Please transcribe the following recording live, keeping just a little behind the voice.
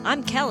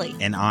I'm Kelly.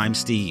 And I'm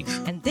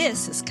Steve. And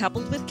this is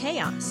Coupled with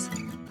Chaos.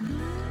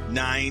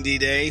 90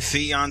 Day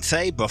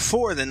Fiancé,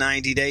 before the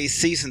 90 Days,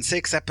 Season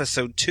 6,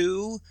 Episode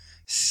 2,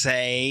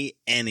 Say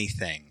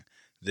Anything.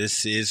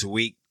 This is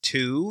week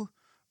 2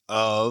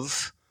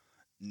 of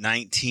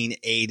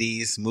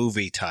 1980s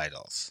movie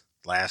titles.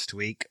 Last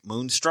week,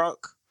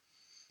 Moonstruck.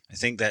 I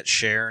think that's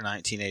Cher,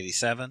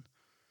 1987.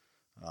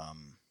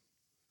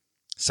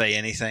 Say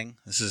Anything.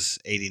 This is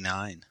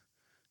 89.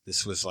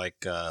 This was like,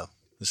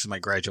 this is my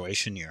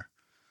graduation year.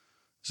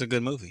 It's a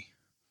good movie.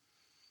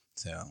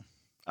 So,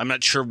 I'm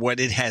not sure what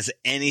it has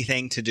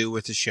anything to do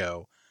with the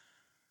show.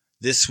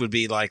 This would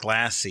be like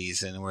last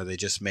season where they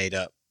just made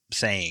up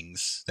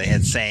sayings. They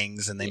had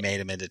sayings and they made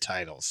them into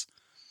titles.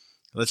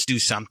 Let's do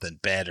something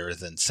better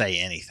than Say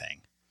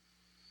Anything.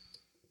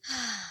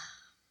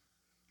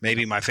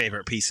 Maybe My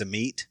Favorite Piece of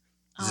Meat.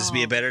 Does this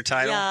be a better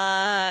title?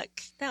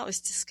 Yuck. That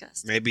was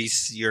disgusting. Maybe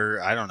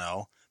I don't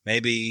know.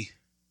 Maybe,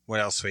 what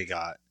else we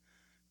got?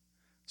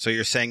 So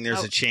you're saying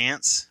there's a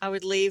chance? I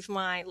would leave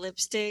my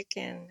lipstick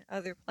in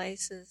other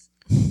places.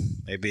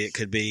 Maybe it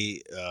could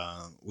be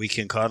We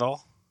Can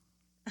Cuddle?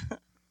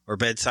 Or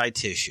Bedside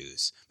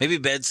Tissues. Maybe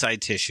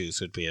Bedside Tissues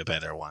would be a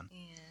better one.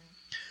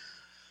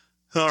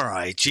 Yeah. All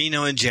right,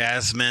 Gino and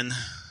Jasmine.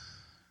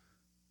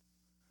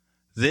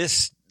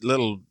 This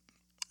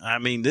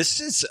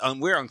is,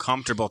 we're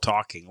uncomfortable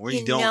talking.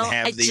 We don't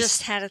have these. I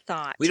just had a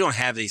thought. We don't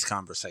have these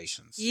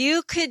conversations.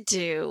 You could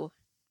do.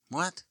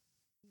 What?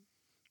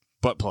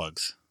 Butt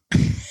plugs.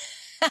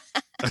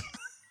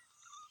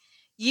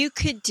 You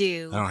could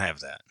do. I don't have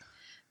that.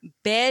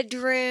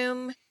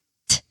 Bedroom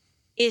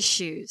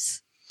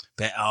issues.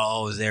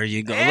 There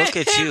you go. Look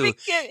at you.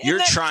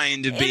 You're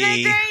trying to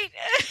be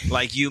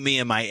like you, me,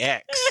 and my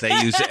ex. They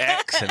use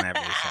X and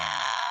everything.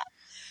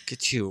 Look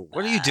at you.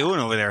 What are you doing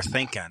over there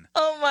thinking?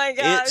 Oh my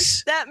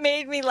gosh. That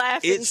made me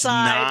laugh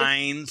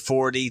inside. It's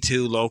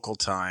 9:42 local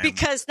time.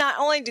 Because not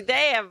only do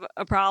they have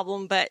a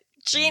problem, but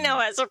Gino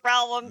has a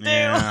problem too.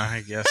 Yeah,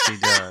 I guess he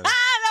does.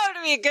 That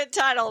would be a good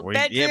title.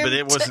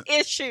 Bedroom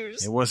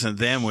issues. It wasn't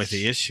them with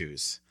the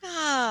issues.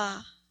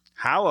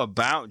 How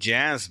about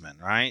Jasmine,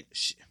 right?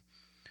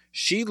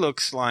 She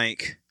looks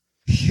like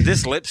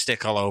this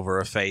lipstick all over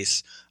her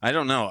face. I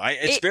don't know.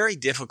 It's very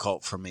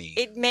difficult for me.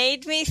 It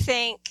made me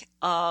think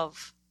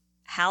of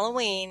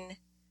Halloween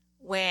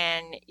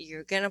when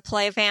you're going to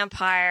play a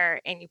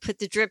vampire and you put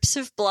the drips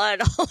of blood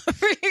all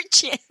over your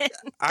chin.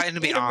 I'm going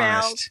to be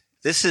honest.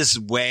 This is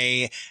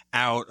way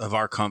out of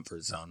our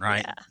comfort zone,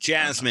 right? Yeah.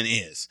 Jasmine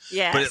is.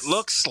 Yes. But it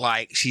looks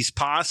like she's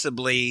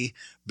possibly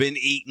been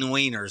eating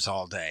wieners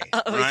all day,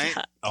 right?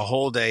 Yeah. A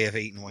whole day of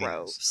eating wieners.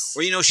 Gross.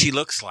 Well, she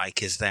looks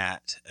like is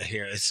that,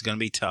 here, it's going to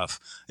be tough.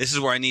 This is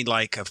where I need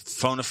like a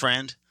phone a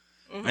friend.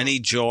 Mm-hmm. I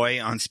need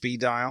Joy on speed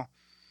dial.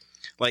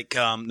 Like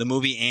the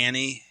movie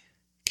Annie,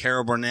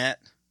 Carol Burnett.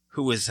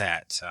 Who was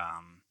that?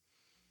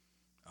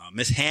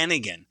 Miss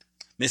Hannigan.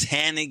 Miss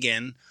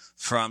Hannigan.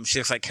 She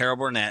looks like Carol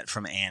Burnett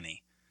from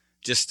Annie.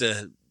 Just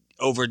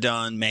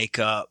overdone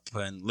makeup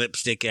and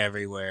lipstick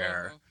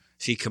everywhere. Mm-hmm.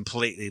 She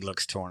completely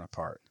looks torn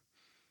apart.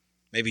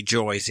 Maybe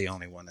Joy's the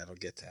only one that'll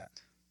get that.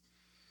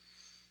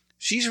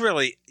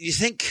 You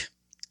think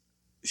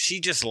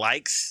she just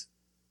likes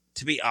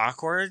to be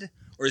awkward?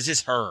 Or is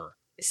this her?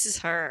 This is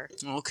her.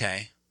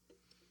 Okay.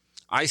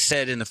 I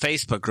said in the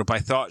Facebook group I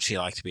thought she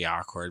liked to be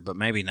awkward, but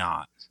maybe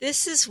not.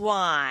 This is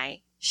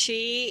why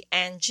she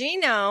and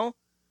Gino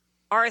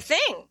are a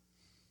thing.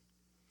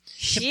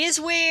 She is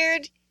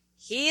weird.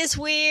 He is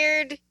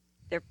weird.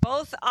 They're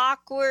both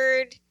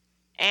awkward.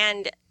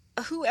 And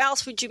who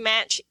else would you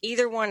match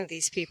either one of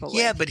these people with?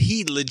 Yeah, but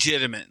he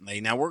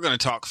legitimately, now we're going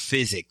to talk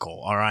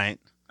physical, all right?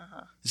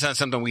 Uh-huh. It's not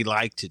something we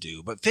like to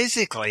do. But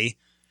physically,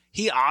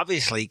 he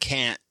obviously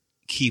can't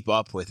keep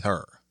up with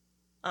her.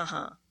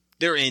 Uh-huh.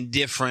 They're in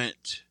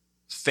different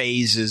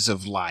phases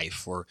of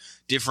life or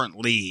different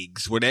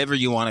leagues, whatever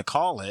you want to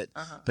call it.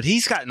 Uh-huh. But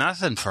he's got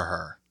nothing for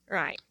her.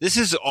 Right. This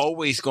is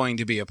always going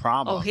to be a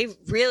problem. Oh, he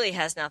really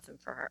has nothing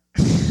for her.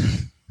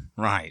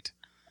 Right.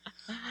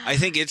 I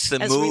think it's the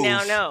move. As we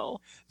now know.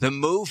 The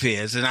move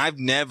is, and I've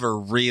never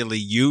really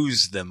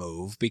used the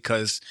move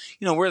because,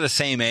 we're the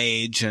same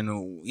age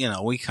and,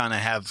 we kind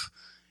of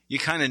you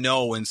kind of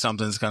know when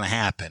something's going to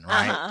happen,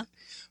 right? Uh-huh.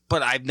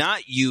 But I've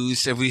not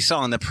used, if we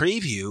saw in the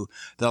preview,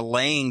 the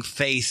laying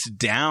face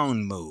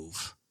down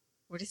move.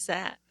 What is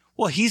that?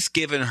 Well, he's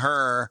given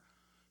her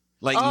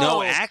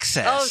no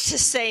access. Oh, to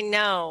say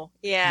no.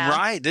 Yeah.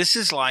 Right. This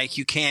is like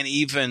you can't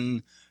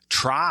even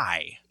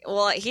try.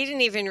 Well, he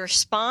didn't even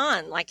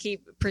respond. Like he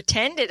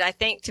pretended, I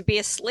think, to be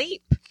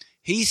asleep.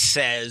 He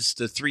says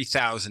the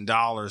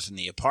 $3,000 in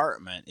the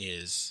apartment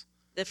is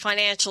the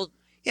financial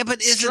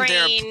but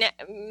strain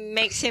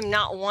makes him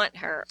not want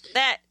her.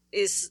 That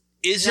is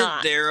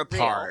Isn't there a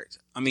part,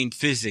 real. I mean,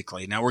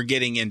 physically, now we're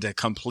getting into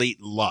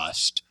complete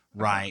lust,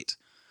 right?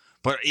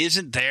 But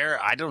isn't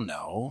there, I don't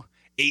know,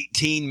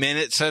 18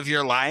 minutes of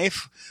your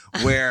life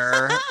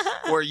where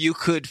you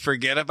could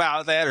forget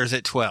about that? Or is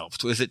it 12?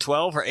 Is it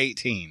 12 or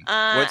 18?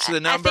 What's the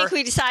number? I think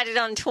we decided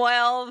on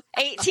 12,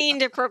 18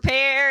 to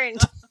prepare, and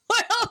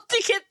world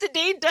to get the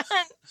deed done.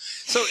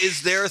 So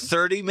is there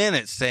 30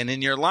 minutes then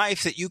in your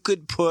life that you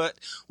could put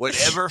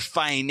whatever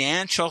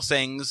financial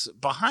things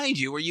behind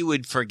you where you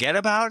would forget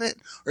about it?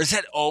 Or is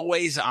that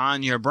always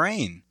on your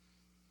brain?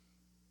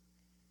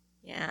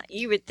 Yeah,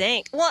 you would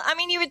think. Well, I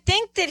mean, you would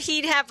think that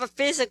he'd have a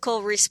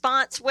physical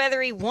response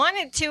whether he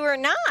wanted to or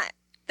not,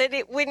 that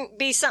it wouldn't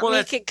be something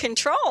he could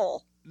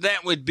control.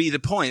 That would be the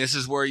point. This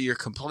is where you're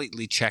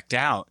completely checked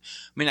out.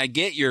 I mean, I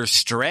get you're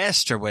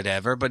stressed or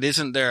whatever, but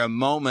isn't there a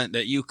moment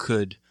that you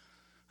could,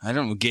 I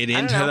don't know, get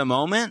into the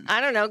moment? I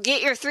don't know.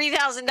 Get your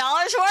 $3,000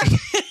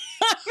 worth?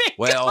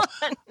 Well,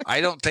 I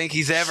don't think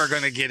he's ever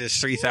going to get his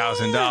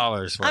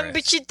 $3,000 worth.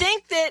 But you'd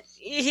think that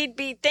he'd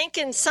be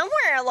thinking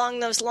somewhere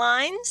along those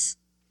lines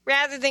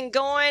rather than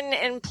going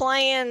and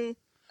playing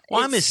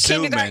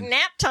kindergarten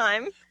nap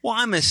time. Well,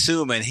 I'm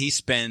assuming he's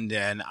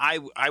spending,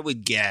 I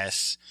would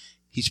guess,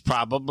 he's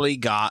probably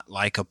got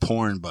like a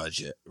porn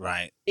budget,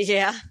 right?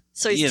 Yeah.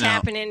 So he's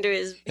tapping into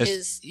his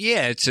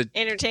it's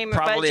entertainment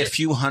probably budget. a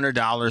few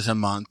 $100s a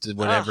month,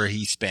 whatever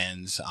he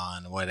spends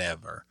on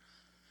whatever.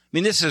 I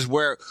mean, this is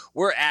where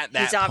we're at that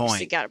point. He's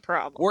obviously got a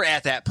problem. We're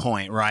at that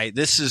point, right?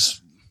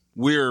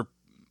 We're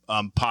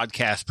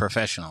podcast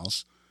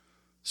professionals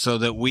so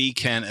that we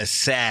can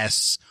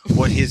assess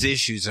what his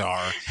issues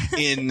are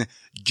in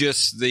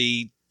just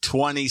the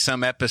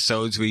 20-some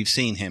episodes we've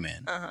seen him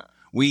in. Uh-huh.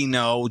 We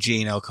know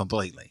Gino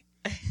completely.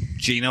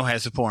 Gino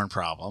has a porn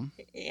problem.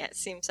 Yeah, it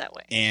seems that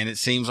way. And it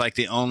seems like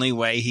the only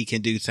way he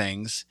can do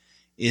things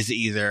is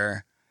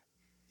doing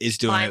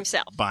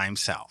it by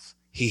himself.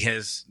 He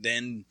has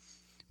then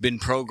been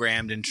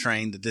programmed and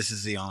trained that this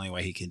is the only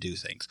way he can do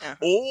things. Uh-huh.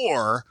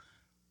 Or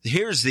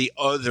here's the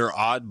other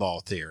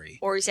oddball theory.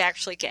 Or he's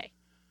actually gay.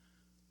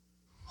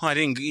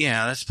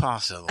 Yeah, that's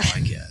possible, I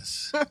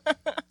guess.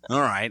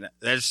 All right.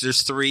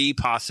 There's 3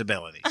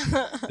 possibilities.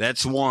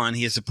 That's 1,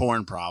 he has a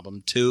porn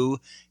problem. 2,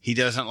 he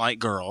doesn't like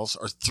girls.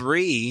 Or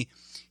 3,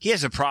 he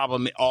has a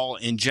problem all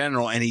in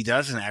general, and he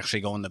doesn't actually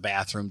go in the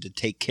bathroom to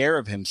take care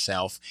of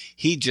himself.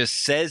 He just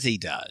says he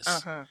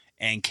does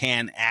and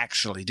can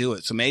actually do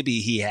it. So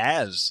maybe he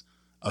has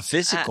a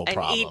physical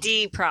problem. An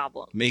ED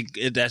problem.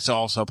 That's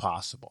also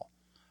possible.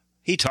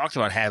 He talked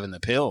about having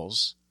the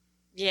pills.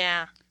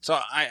 Yeah. So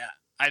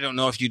I don't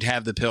know if you'd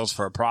have the pills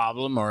for a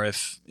problem or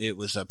if it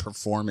was a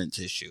performance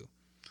issue.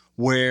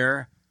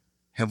 Where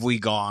have we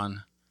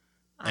gone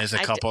as a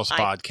couples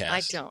podcast?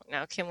 I don't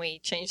know. Can we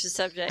change the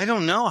subject? I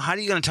don't know. How are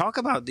you going to talk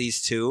about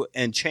these two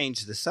and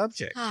change the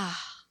subject?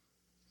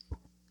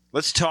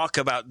 Let's talk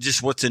about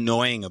just what's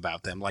annoying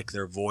about them, like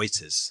their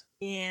voices.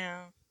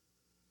 Yeah.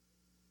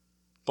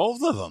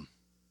 Both of them.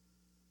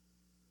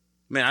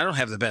 I mean, I don't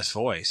have the best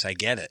voice. I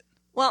get it.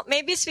 Well,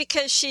 maybe it's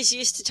because she's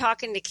used to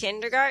talking to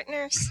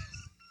kindergartners.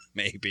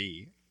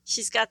 Maybe.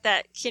 She's got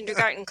that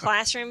kindergarten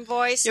classroom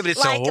voice. Yeah, but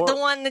it's like the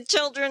one the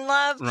children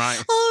love.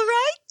 Right. All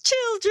right,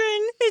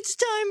 children, it's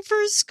time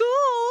for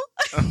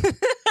school.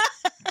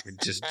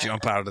 Just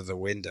jump out of the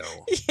window.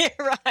 Yeah,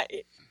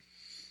 right.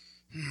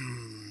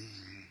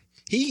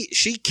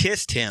 She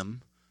kissed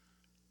him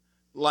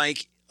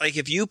like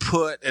if you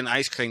put an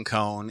ice cream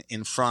cone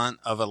in front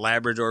of a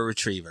Labrador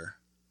Retriever,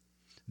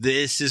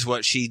 this is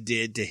what she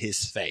did to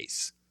his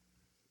face.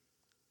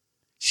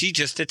 She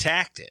just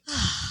attacked it.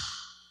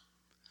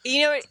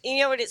 You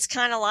know what it's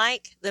kind of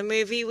like? The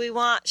movie we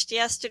watched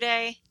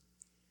yesterday,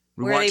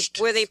 where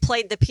they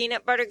played the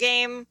peanut butter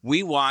game.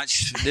 We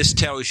watched. This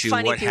tells you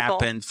what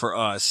happened for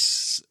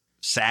us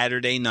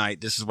Saturday night.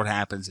 This is what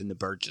happens in the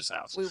Burgess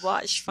house. We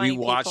watched Funny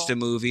People. We watched a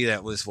movie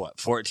that was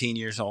 14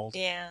 years old.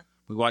 Yeah.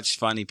 We watched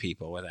Funny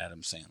People with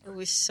Adam Sandler. It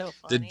was so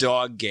funny. The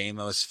dog game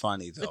was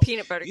funny though. The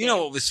peanut butter game. You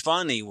know what was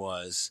funny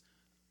was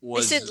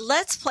they said,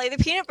 let's play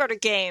the peanut butter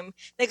game.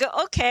 They go,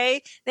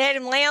 okay. They had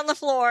him lay on the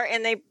floor,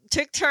 and they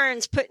took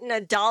turns putting a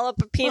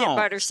dollop of peanut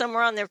butter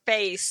somewhere on their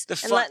face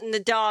and letting the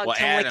dog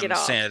come lick it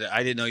off. Said,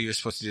 I didn't know you were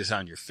supposed to do this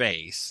on your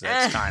face.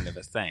 That's kind of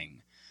a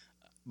thing.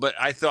 But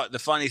I thought the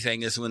funny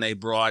thing is when they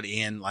brought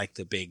in, like,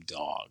 the big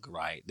dog,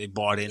 right? They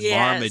brought in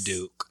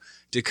Marmaduke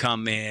to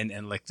come in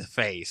and lick the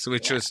face,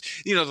 which was,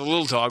 the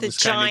little dog was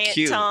kind of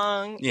cute. The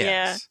giant tongue, yes.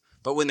 Yeah.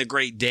 But when the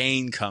Great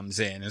Dane comes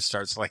in and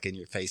starts licking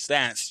your face,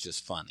 that's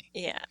just funny.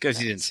 Yeah.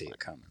 Because you didn't see it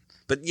coming.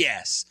 But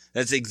yes,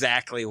 that's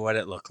exactly what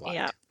it looked like.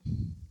 Yeah.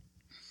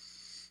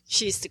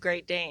 She's the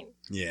Great Dane.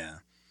 Yeah.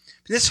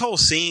 This whole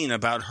scene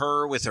about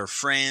her with her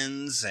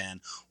friends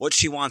and what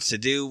she wants to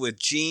do with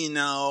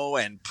Gino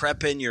and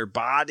prepping your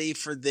body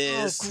for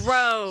this. Oh,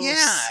 gross.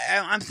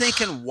 Yeah. I'm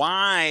thinking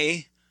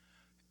why.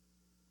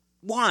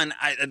 One,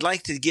 I'd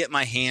like to get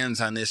my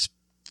hands on this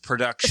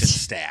production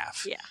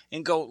staff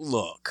and go,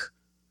 look.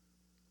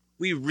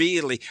 I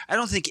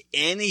don't think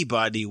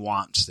anybody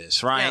wants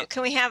this, right? No,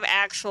 can we have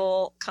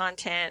actual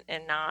content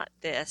and not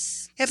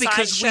this? Yeah,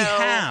 because we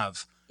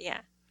have. Yeah.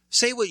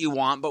 Say what you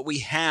want, but we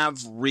have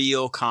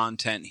real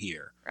content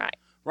here. Right.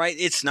 Right?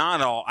 It's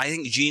not all. I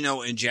think Gino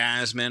and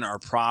Jasmine are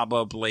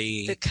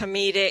probably the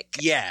comedic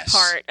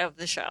part of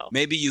the show.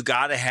 Maybe you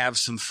got to have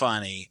some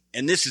funny,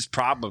 and this is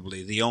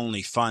probably the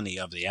only funny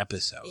of the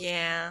episode.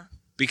 Yeah.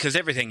 because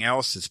everything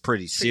else is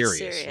pretty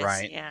serious,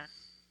 right? Yeah.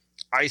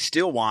 I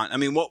still want,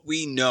 what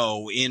we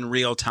know in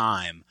real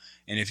time,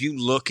 and if you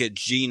look at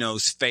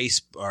Gino's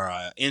face or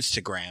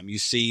Instagram, you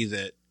see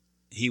that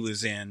he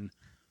was in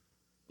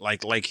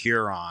like Lake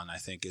Huron, I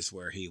think is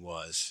where he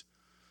was.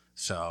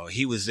 So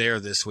he was there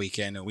this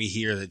weekend, and we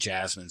hear that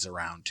Jasmine's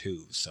around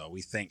too. So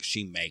we think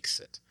she makes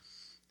it.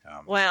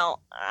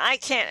 Well, I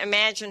can't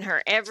imagine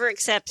her ever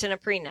accepting a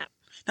prenup.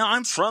 Now,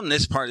 I'm from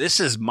this part. This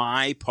is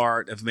my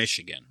part of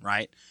Michigan,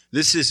 right?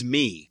 This is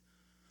me,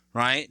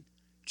 right?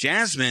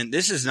 Jasmine,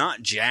 this is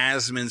not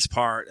Jasmine's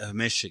part of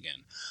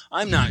Michigan.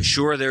 I'm not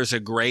sure there's a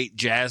great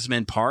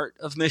Jasmine part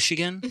of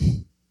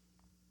Michigan.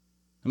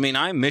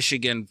 I'm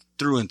Michigan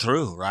through and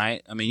through,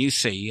 right? You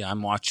see,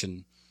 I'm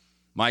watching.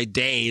 My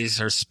days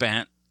are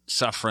spent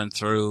suffering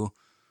through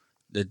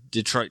the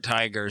Detroit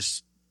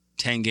Tigers'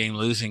 10-game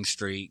losing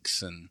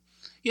streaks. And,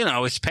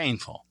 it's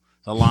painful.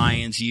 The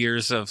Lions,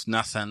 years of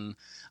nothing.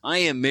 I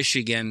am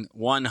Michigan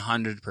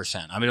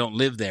 100%. I don't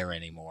live there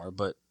anymore,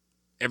 but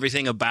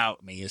everything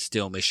about me is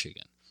still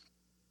Michigan.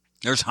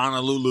 There's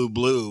Honolulu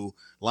blue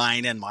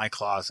lying in my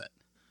closet.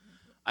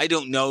 I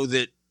don't know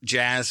that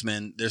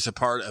Jasmine, there's a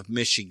part of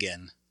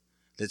Michigan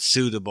that's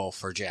suitable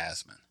for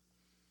Jasmine.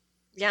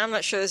 Yeah, I'm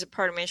not sure there's a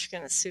part of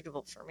Michigan that's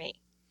suitable for me.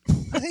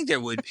 I think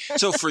there would.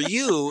 So for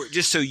you,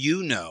 just so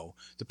you know,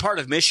 the part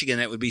of Michigan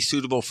that would be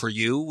suitable for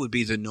you would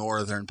be the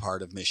northern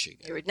part of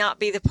Michigan. It would not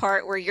be the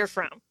part where you're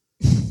from.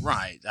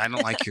 Right. I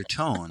don't like your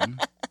tone.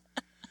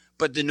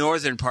 But the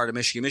northern part of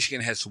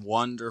Michigan has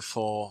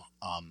wonderful,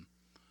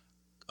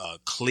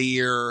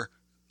 clear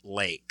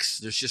lakes.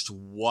 There's just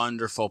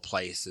wonderful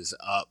places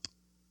up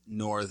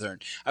northern.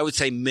 I would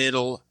say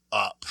middle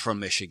up from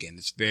Michigan.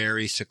 It's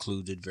very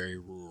secluded, very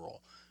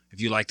rural. If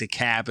you like the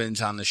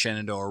cabins on the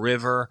Shenandoah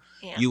River,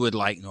 you would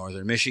like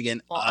northern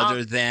Michigan. Well,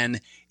 other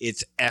than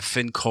it's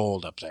effing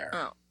cold up there.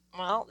 Oh,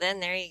 well, then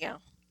there you go.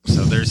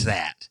 So there's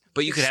that.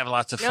 But you could have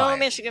lots of fires. No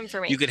Michigan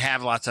for me. You could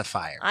have lots of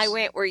fires. I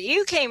went where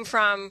you came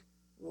from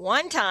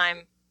one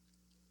time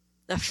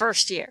the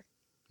first year.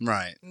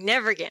 Right.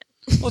 Never again.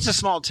 Well, it's a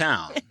small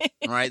town,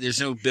 right? There's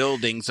no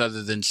buildings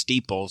other than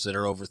steeples that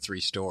are over 3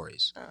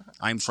 stories. Uh-huh.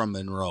 I'm from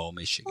Monroe,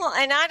 Michigan. Well,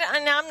 and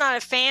I'm not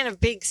a fan of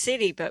big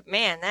city, but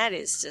man, that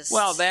is just...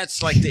 Well,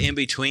 that's like the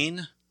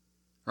in-between,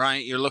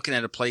 right? You're looking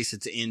at a place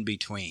that's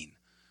in-between,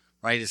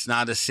 right? It's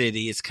not a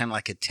city. It's kind of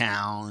like a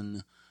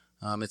town.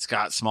 It's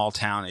got small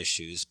town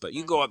issues. But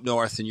you go up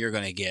north and you're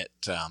going to get...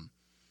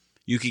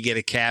 you could get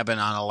a cabin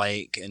on a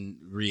lake and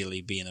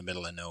really be in the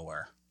middle of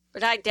nowhere.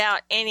 But I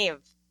doubt any of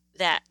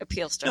that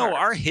appeals to her. No,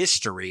 our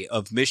history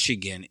of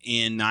Michigan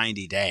in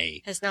 90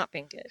 Day has not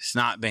been good. It's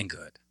not been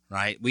good,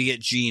 right? We get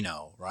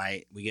Gino,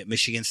 right? We get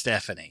Michigan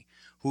Stephanie,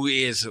 who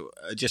is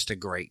just a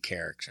great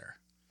character.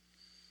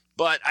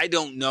 But I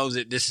don't know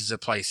that this is a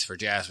place for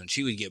Jasmine.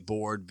 She would get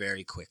bored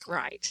very quickly.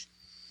 Right.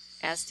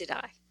 As did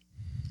I.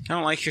 I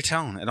don't like your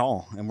tone at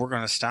all, and we're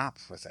going to stop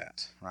with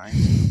that, right?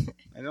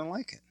 I don't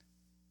like it.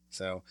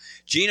 So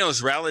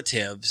Gino's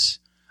relatives,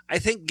 I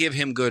think, give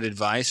him good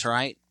advice,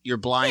 right? You're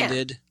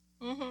blinded. Yeah.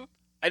 Mm-hmm.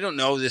 I don't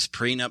know this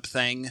prenup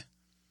thing.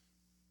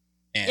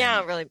 And, I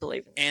don't really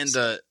believe in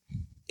it.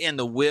 And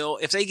the will,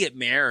 if they get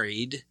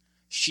married,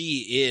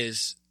 she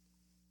is,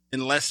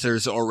 unless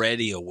there's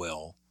already a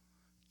will,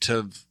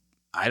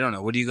 I don't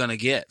know, what are you going to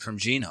get from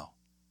Gino?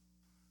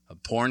 A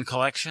porn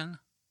collection?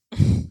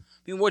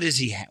 What is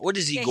he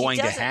going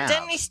to have?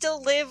 Doesn't he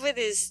still live with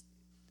his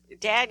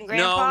dad and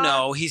grandpa?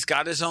 No, he's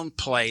got his own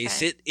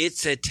place. Okay.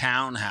 It's a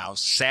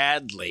townhouse.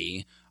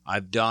 Sadly,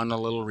 I've done a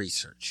little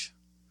research.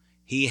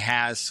 He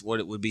has what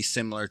it would be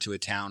similar to a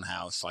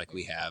townhouse like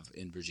we have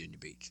in Virginia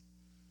Beach.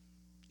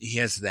 He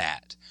has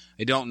that.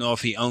 I don't know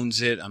if he owns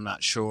it. I'm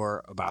not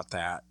sure about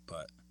that.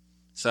 But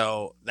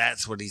so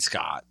that's what he's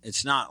got.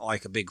 It's not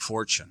like a big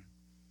fortune.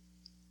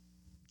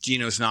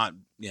 Gino's not,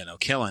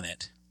 killing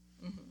it.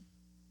 Mm-hmm.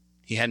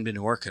 He hadn't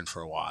been working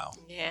for a while.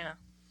 Yeah.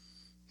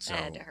 So,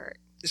 that had to hurt.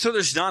 So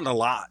there's not a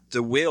lot.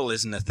 The will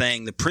isn't a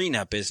thing. The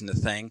prenup isn't a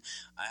thing.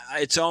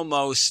 It's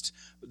almost...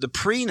 The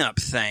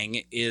prenup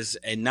thing is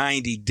a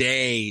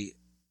 90-day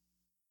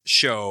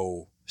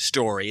show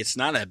story. It's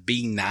not a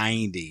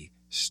B90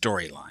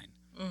 storyline.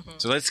 Mm-hmm.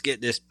 So let's get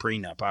this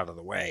prenup out of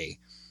the way.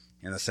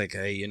 And let's think,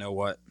 hey, you know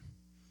what?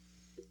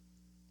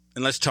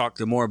 And let's talk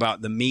more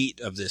about the meat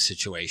of this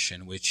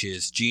situation, which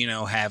is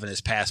Gino having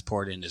his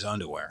passport in his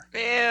underwear. Ew,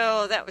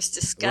 that was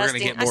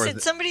disgusting. I said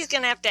somebody's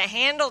going to have to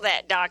handle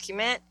that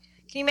document.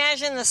 Can you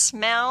imagine the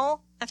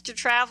smell after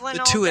traveling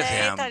all day? The two of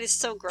them. That is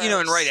so gross.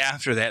 And right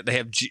after that, they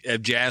have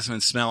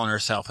Jasmine smelling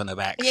herself in the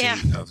back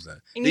seat of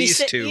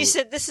these two. You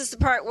said this is the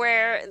part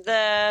where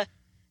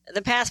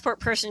the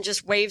passport person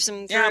just waves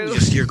them through. Yeah,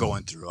 you're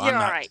going through. You're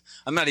all right.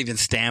 I'm not even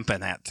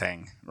stamping that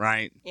thing,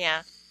 right?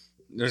 Yeah.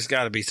 There's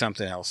got to be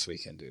something else we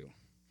can do.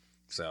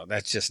 So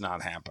that's just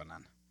not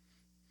happening.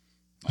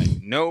 Like,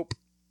 nope.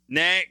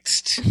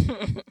 Next.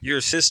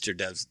 Your sister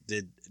does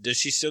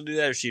she still do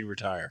that, or she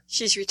retire?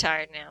 She's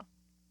retired now.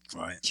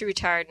 Right. She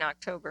retired in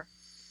October.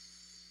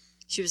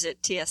 She was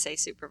at TSA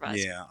supervisor.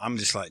 Yeah, I'm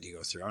just letting you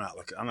go through.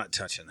 I'm not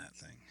touching that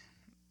thing.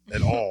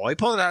 at all. He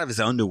pulled it out of his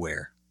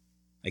underwear.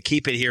 I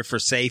keep it here for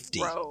safety.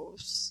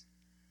 Gross.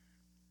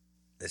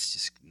 That's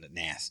just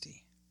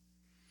nasty.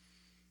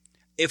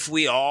 If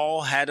we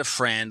all had a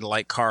friend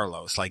like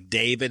Carlos, like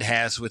David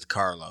has with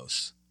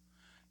Carlos,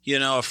 you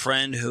know, a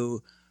friend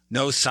who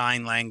knows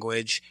sign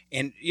language.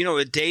 And, you know,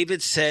 what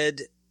David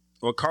said,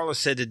 what Carlos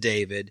said to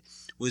David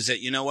was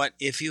that, you know what,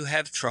 if you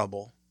have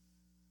trouble,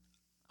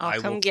 I'll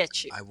come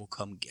get you. I will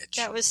come get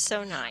you. That was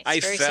so nice.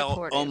 I Very felt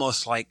supportive.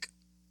 almost like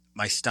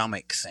my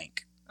stomach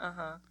sink.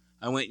 Uh-huh.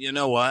 I went, you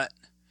know what?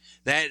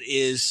 That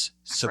is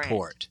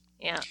support.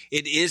 Yeah.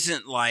 It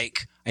isn't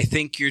like, I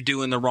think you're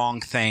doing the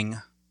wrong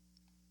thing.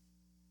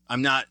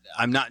 I'm not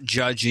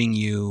judging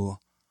you.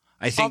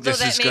 I think although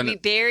this is going to be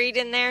buried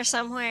in there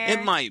somewhere.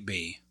 It might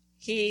be.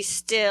 He's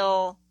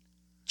still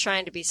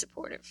trying to be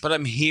supportive. But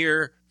I'm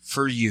here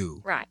for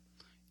you. Right.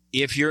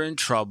 If you're in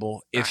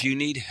trouble, if you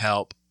need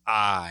help,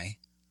 I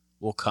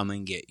will come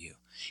and get you.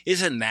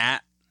 Isn't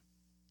that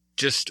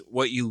just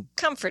what you...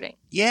 Comforting.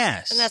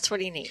 Yes. And that's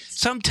what he needs.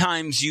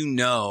 Sometimes you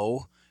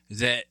know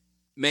that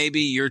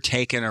maybe you're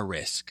taking a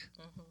risk.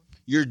 Mm-hmm.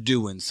 You're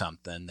doing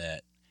something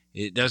that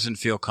it doesn't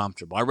feel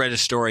comfortable. I read a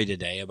story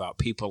today about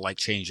people like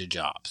changing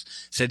jobs.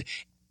 Said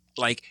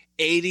like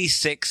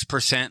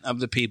 86% of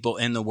the people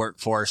in the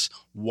workforce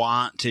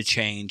want to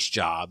change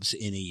jobs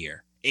in a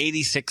year.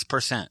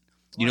 86%.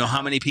 You know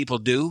how many people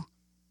do?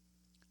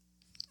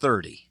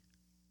 30.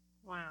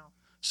 Wow.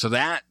 So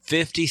that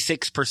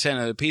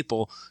 56% of the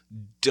people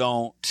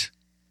don't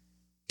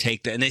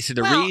take that. And they said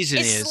the reason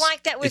is... It's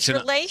like that with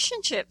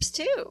relationships,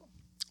 too.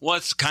 Well,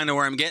 it's kind of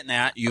where I'm getting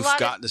at. You've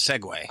got the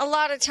segue. A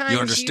lot of times you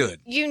understood.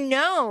 You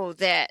know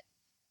that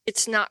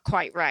it's not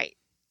quite right.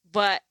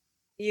 But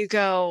you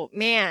go,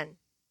 man,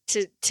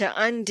 to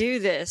undo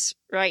this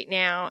right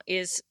now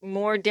is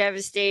more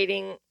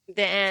devastating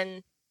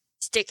than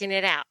sticking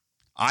it out.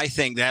 I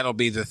think that'll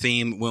be the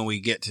theme when we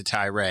get to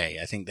Tyree.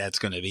 I think that's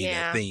going to be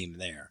the theme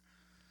there.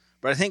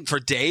 But I think for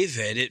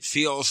David, it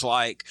feels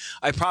like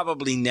I've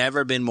probably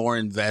never been more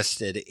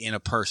invested in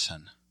a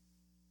person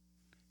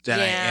than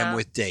I am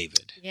with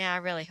David. Yeah, I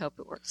really hope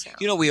it works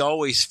out. You know, we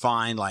always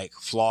find like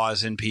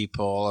flaws in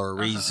people or a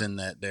reason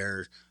that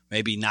they're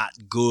maybe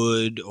not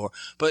good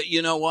but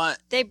you know what?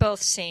 They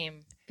both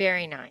seem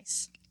very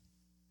nice.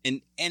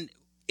 And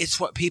it's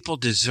what people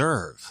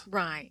deserve.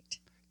 Right.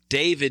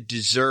 David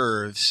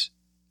deserves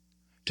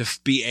to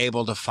be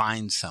able to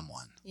find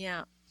someone.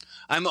 Yeah.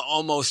 I'm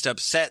almost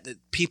upset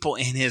that people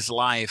in his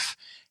life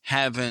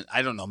haven't,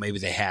 I don't know, maybe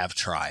they have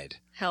tried.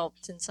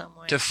 Helped in some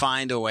way. To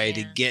find a way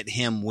to get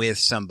him with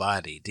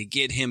somebody, to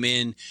get him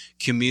in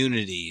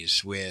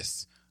communities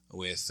with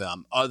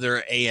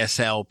other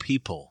ASL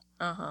people.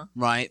 Uh-huh.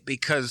 Right?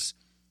 Because,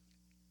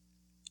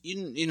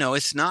 you know,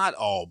 it's not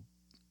all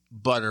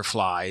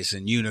butterflies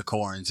and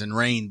unicorns and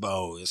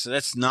rainbows.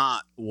 That's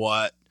not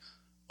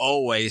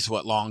always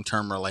what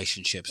long-term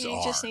relationships are.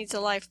 He just needs a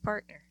life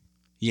partner.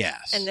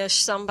 Yes. And there's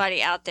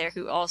somebody out there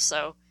who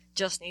also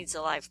just needs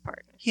a life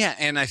partner. Yeah,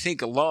 and I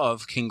think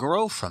love can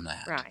grow from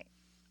that. Right.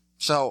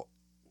 So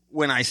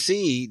when I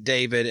see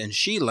David and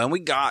Sheila, and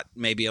we got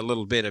maybe a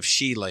little bit of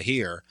Sheila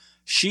here,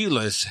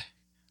 Sheila's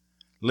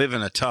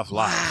living a tough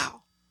life.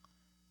 Wow.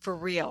 For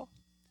real.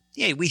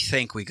 Yeah, we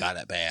think we got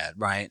it bad,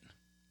 right?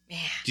 Man.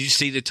 Did you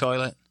see the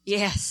toilet?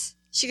 Yes.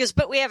 She goes,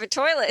 but we have a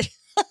toilet.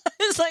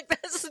 It's like,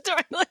 that's the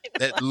toilet.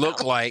 It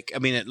looked like a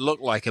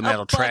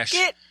metal trash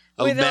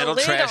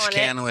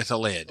can with a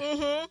lid.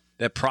 Mm-hmm.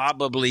 That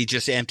probably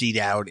just emptied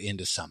out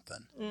into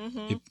something.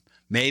 Mm-hmm.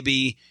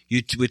 Maybe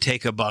you would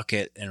take a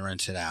bucket and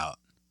rinse it out.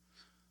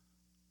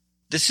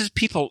 This is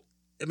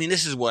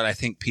what I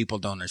think people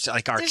don't understand.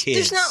 Like kids.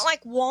 There's not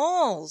like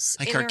walls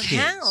like in our our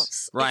kids,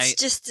 house. right?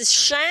 It's just a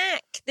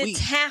shack that's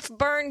half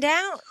burned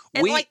out.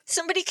 And like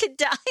somebody could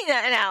die in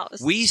that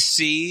house. We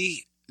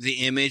see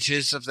the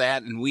images of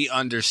that and we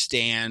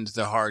understand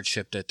the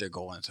hardship that they're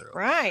going through.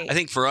 Right. I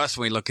think for us,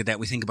 when we look at that,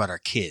 we think about our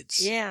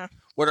kids. Yeah.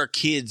 What our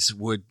kids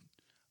would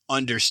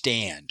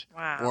understand.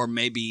 Wow. Or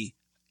maybe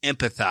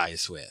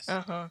empathize with.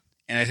 Uh-huh.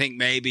 And I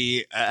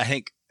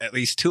think at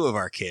least two of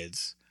our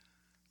kids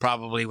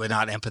probably would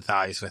not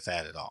empathize with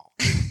that at all.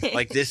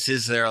 Like this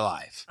is their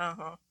life.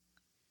 Uh-huh.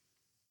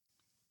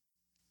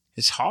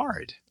 It's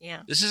hard.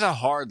 Yeah. This is a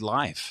hard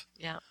life.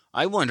 Yeah.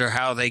 I wonder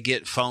how they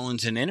get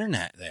phones and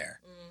internet there.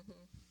 Mm-hmm.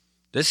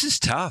 This is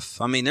tough.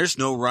 I mean, there's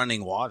no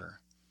running water.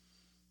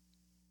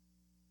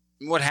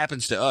 What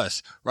happens to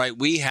us, right?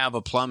 We have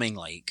a plumbing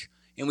leak,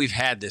 and we've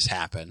had this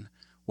happen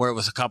where it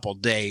was a couple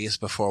days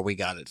before we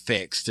got it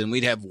fixed, and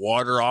we'd have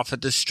water off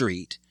at the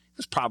street. It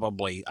was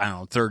probably,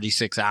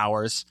 36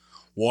 hours.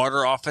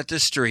 Water off at the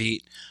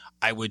street.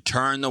 I would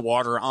turn the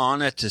water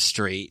on at the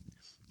street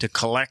to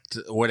collect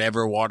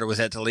whatever water was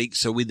at the leak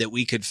so that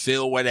we could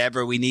fill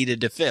whatever we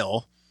needed to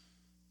fill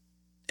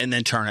and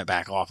then turn it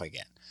back off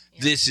again.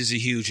 Yeah. This is a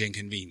huge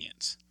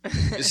inconvenience.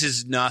 This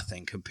is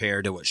nothing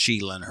compared to what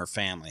Sheila and her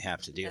family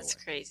have to deal with.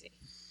 That's crazy.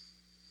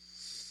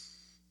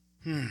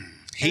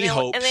 He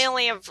hopes. And they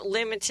only have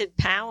limited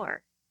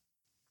power.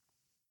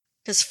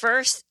 Because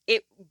first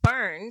it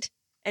burned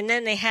Mm-hmm. And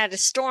then they had a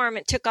storm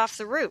and took off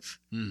the roof.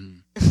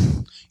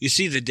 Mm-hmm. You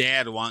see the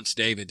dad wants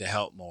David to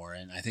help more,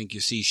 and I think you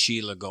see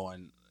Sheila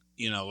going,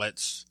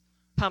 let's...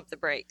 Pump the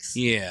brakes.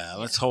 Yeah,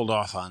 let's hold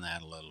off on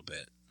that a little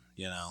bit,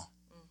 Mm-hmm.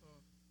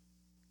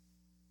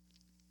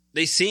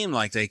 They seem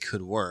like they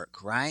could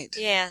work, right?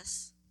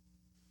 Yes.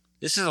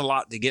 This is a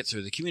lot to get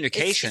through. The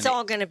communication. It's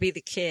all going to be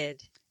the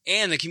kid.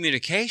 And the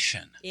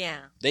communication. Yeah.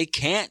 They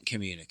can't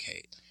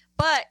communicate.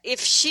 But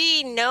if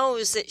she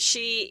knows that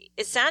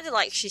it sounded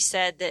like she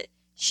said that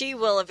she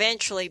will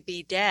eventually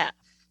be deaf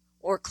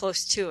or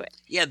close to it.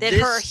 Yeah. That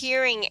her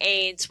hearing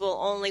aids will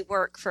only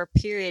work for a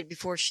period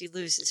before she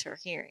loses her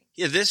hearing.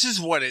 Yeah, this is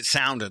what it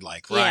sounded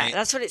like, right? Yeah,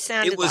 that's what it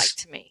sounded like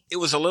to me. It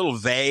was a little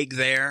vague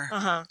there.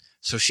 Uh-huh.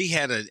 So she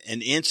had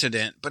an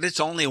incident, but it's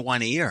only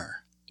one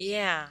ear.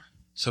 Yeah.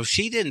 So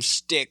she didn't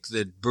stick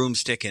the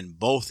broomstick in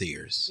both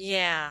ears.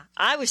 Yeah.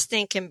 I was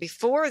thinking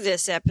before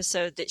this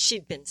episode that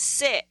she'd been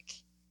sick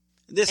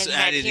and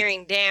had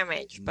hearing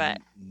damage, but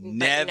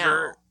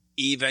never no.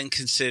 even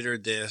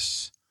considered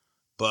this,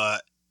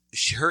 but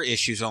her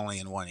issue's only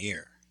in one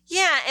ear.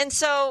 Yeah, and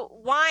so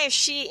why is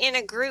she in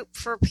a group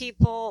for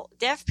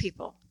deaf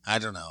people? I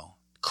don't know.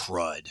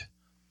 Crud.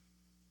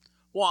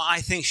 Well,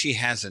 I think she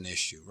has an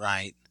issue,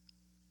 right?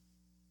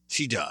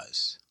 She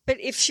does.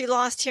 But if she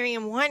lost hearing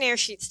in one ear,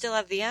 she'd still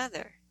have the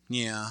other.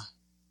 Yeah.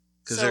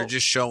 Because they're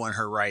just showing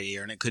her right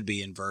ear, and it could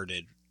be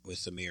inverted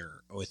with the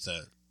mirror, with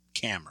the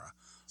camera.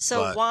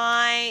 So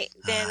why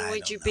then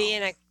would you be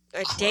in a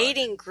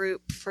dating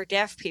group for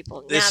deaf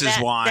people? This is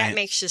why that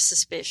makes you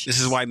suspicious.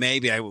 This is why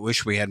maybe I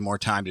wish we had more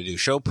time to do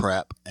show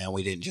prep and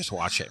we didn't just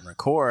watch it and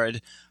record. I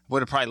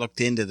would have probably looked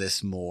into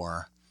this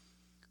more,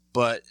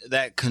 but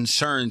that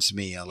concerns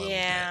me a little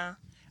bit.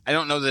 I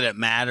don't know that it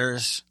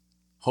matters.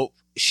 Hope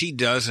she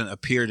doesn't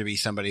appear to be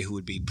somebody who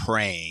would be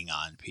preying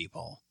on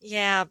people.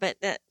 Yeah, but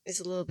that is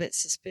a little bit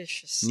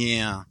suspicious.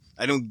 Yeah,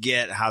 I don't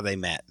get how they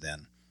met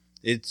then.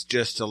 It's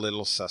just a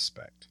little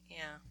suspect.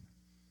 Yeah.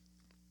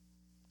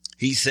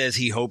 He says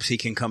he hopes he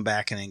can come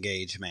back and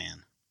engage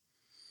man.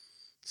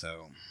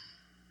 So,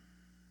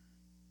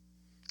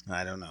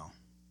 I don't know.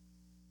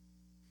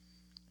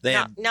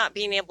 Not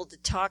being able to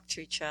talk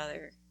to each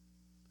other.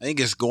 I think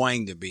it's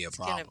going to be a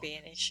problem. It's going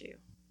to be an issue.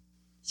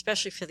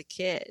 Especially for the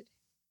kid.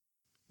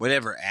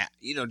 Whatever app,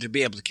 to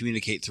be able to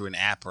communicate through an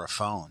app or a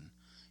phone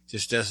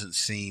just doesn't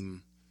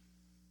seem...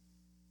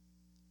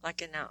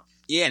 like enough.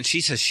 Yeah, and she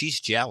says she's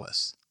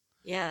jealous.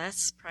 Yeah,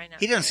 that's probably not.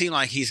 He doesn't seem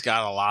like he's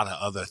got a lot of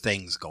other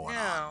things going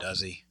on,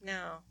 does he?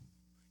 No.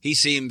 He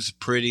seems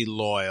pretty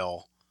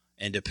loyal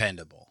and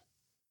dependable.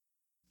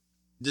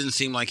 Doesn't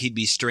seem like he'd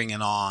be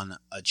stringing on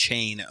a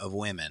chain of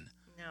women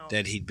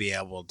that he'd be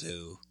able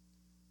to,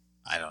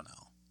 I don't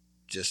know,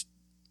 just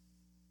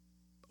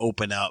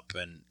open up.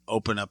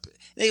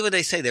 What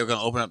they say, they were going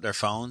to open up their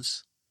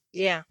phones?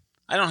 Yeah.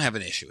 I don't have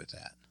an issue with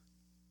that.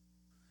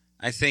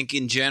 I think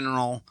in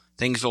general...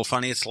 things a little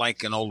funny. It's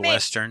like an old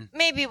Western.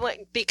 Maybe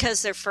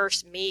because their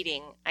first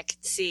meeting, I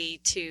could see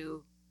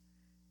to,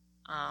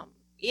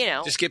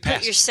 just get past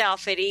put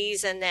yourself at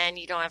ease, and then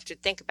you don't have to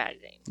think about it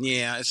anymore.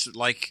 Yeah, it's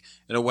like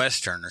at a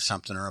Western or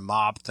something, or a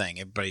mob thing.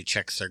 Everybody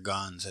checks their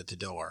guns at the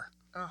door.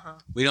 Uh-huh.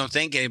 We don't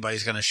think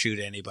anybody's going to shoot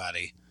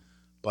anybody,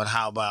 but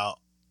how about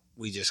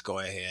we just go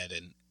ahead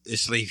and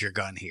just leave your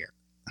gun here?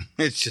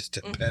 It's just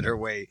a better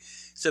way.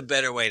 It's a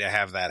better way to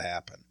have that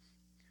happen.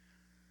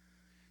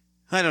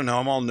 I don't know.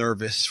 I'm all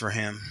nervous for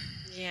him.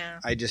 Yeah.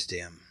 I just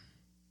am.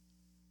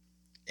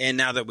 And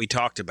now that we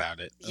talked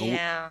about it.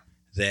 Yeah.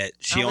 That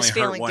she only hurt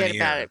one ear. I was feeling good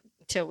about it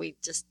until we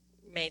just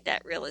made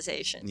that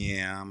realization.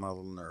 Yeah, I'm a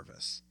little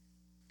nervous.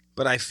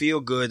 But I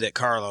feel good that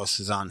Carlos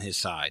is on his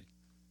side.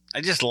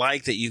 I just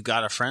like that you've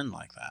got a friend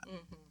like that.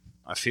 Mm-hmm.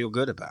 I feel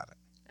good about it.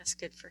 That's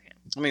good for him.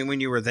 I mean,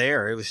 when you were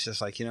there, it was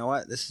just like, you know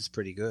what? This is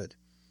pretty good.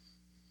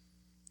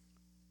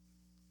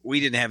 We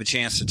didn't have a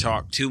chance to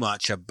talk too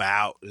much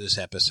about this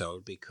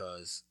episode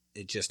because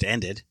it just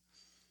ended.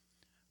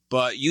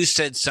 But you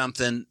said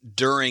something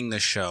during the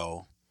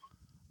show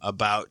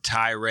about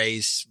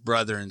Tyree's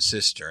brother and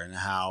sister and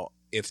how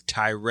if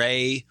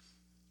Tyree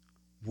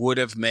would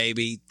have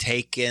maybe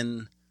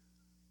taken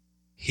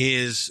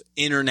his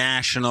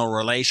international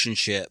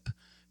relationship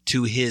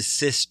to his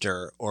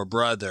sister or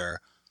brother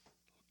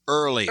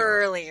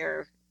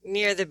earlier,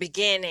 near the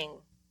beginning,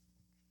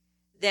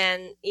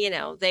 then,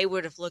 they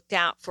would have looked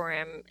out for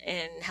him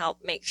and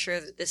helped make sure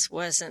that this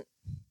wasn't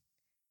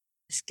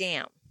a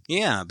scam.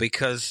 Yeah,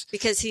 because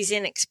he's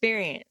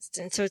inexperienced.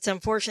 And so it's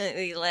unfortunate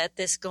that he let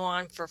this go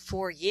on for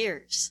 4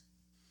 years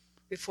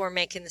before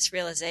making this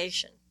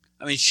realization.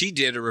 I mean, she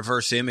did a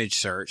reverse image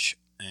search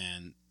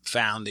and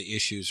found the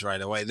issues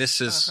right away.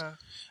 This is,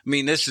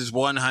 this is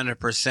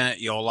 100%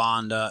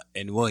 Yolanda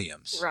and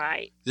Williams.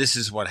 Right. This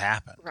is what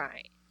happened.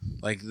 Right.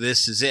 Like,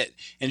 this is it.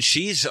 And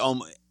she's...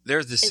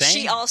 they're the same. And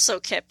she also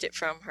kept it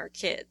from her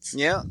kids.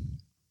 Yeah.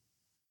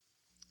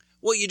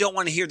 Well, you don't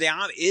want to hear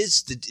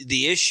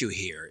the issue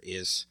here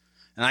is,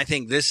 and I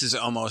think this is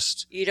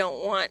almost... You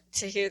don't want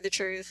to hear the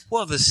truth?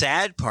 Well, the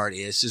sad part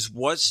is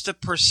what's the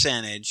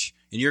percentage,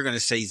 and you're going to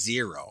say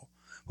 0,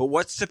 but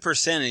what's the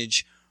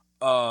percentage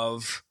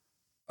of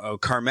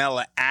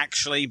Carmela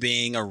actually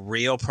being a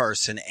real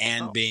person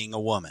and being a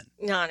woman?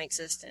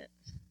 Non-existent.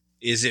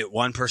 Is it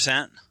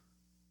 1%?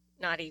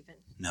 Not even.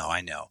 No,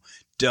 I know.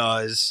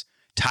 Does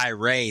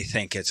Tyree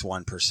think it's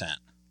 1%?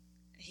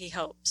 He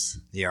hopes.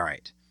 Yeah,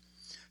 right.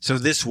 So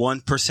this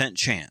 1%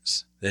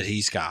 chance that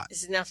he's got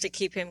is enough to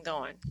keep him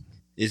going.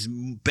 Is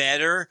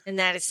better. And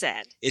that is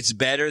sad. It's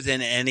better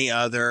than any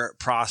other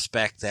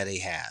prospect that he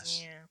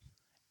has. Yeah.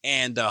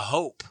 And the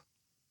hope.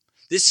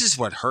 This is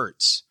what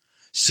hurts.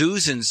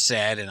 Susan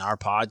said in our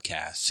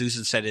podcast,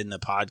 Susan said in the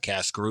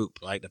podcast group,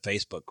 like the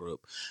Facebook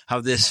group, how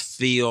this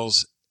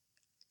feels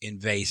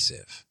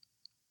invasive.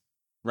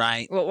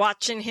 Right? Well,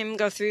 watching him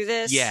go through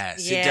this?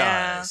 Yes, it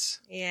does.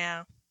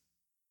 Yeah.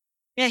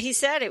 Yeah, he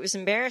said it was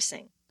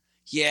embarrassing.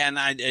 Yeah,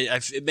 and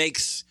it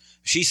makes,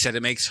 she said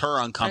it makes her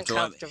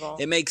uncomfortable.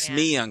 It makes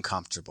me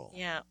uncomfortable.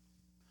 Yeah.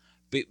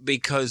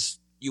 Because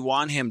you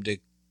want him to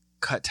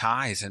cut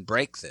ties and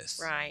break this.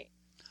 Right.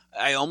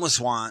 I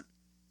almost want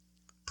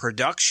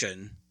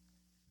production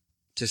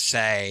to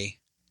say,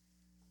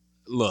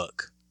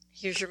 look.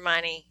 Here's your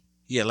money.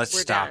 Yeah, let's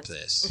stop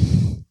this.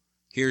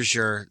 Here's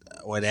your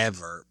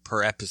whatever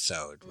per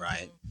episode,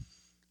 right?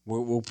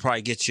 We'll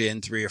probably get you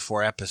in 3 or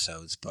 4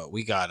 episodes, but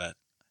we gotta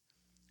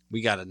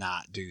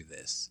not do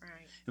this.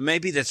 Right. And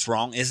maybe that's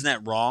wrong. Isn't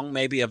that wrong?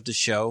 Maybe of the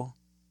show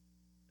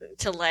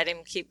to let him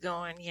keep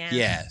going. Yeah.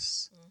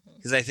 Yes,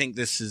 because I think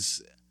this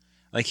is,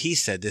 like he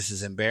said, this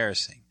is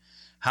embarrassing.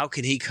 How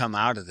could he come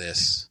out of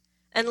this?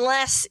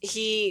 Unless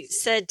he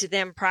said to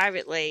them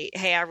privately,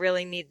 "Hey, I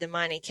really need the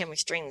money. Can we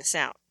string this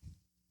out?"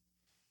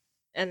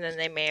 And then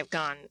they may have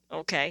gone,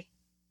 "Okay."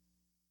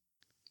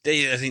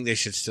 I think they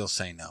should still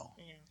say no.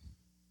 Yeah.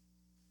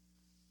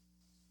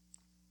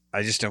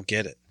 I just don't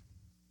get it.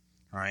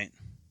 Right?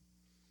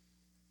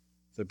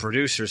 The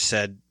producer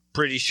said,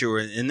 pretty sure,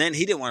 and then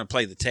he didn't want to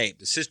play the tape.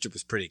 The sister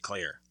was pretty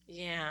clear.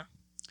 Yeah.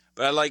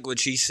 But I like what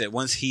she said.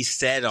 Once he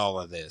said all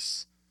of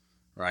this,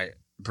 right?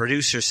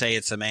 Producers say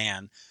it's a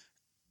man.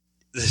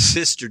 The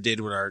sister did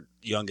what our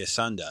youngest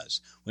son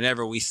does.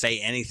 Whenever we say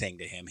anything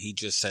to him, he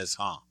just says,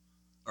 huh?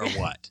 Or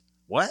what?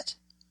 What?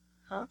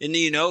 Huh? And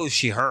you know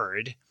she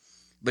heard,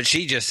 but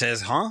she just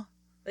says, huh?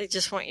 They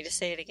just want you to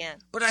say it again.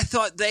 But I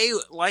thought they,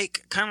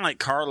 kind of like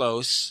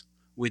Carlos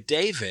with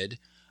David,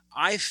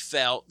 I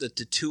felt that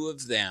the two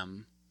of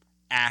them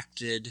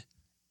acted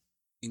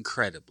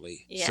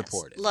incredibly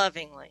supportive.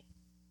 Lovingly.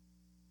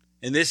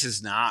 And this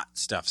is not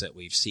stuff that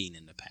we've seen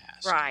in the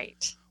past.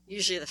 Right.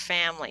 Usually the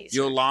families.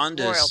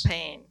 Yolanda's royal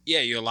pain. Yeah,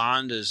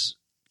 Yolanda's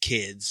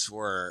kids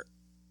were,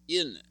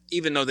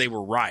 even though they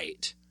were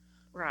right.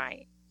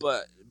 Right.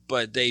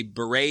 But they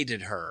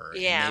berated her.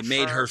 Yeah. And they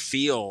made her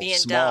feel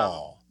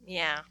small. Dumb.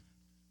 Yeah.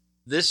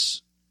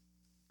 This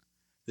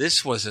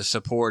was a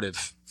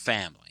supportive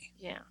family.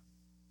 Yeah.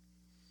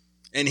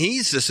 And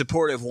he's the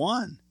supportive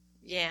one.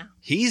 Yeah.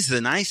 He's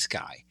the nice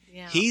guy.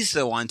 Yeah. He's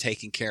the one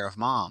taking care of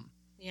mom.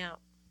 Yeah.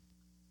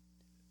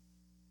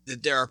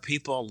 That there are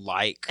people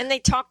like... And they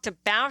talked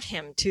about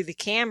him to the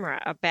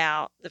camera,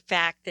 about the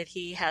fact that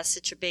he has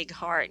such a big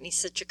heart and he's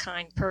such a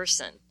kind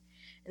person.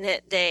 And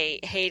that they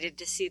hated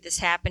to see this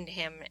happen to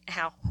him,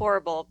 how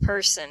horrible a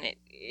person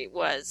it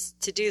was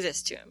to do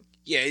this to him.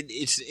 Yeah,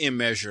 it's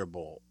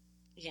immeasurable.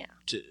 Yeah.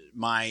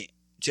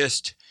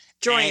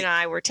 Joy and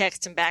I were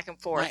texting back and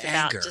forth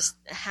about just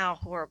how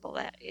horrible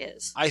that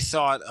is. I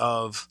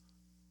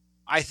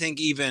think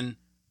even,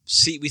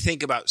 we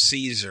think about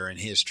Caesar and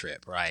his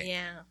trip, right?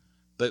 Yeah.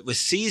 But with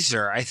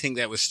Caesar, I think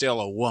that was still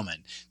a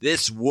woman.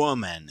 This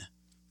woman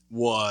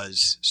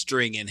was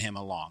stringing him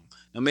along.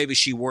 Now, maybe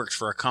she worked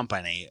for a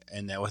company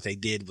and that what they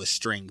did was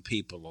string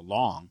people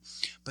along.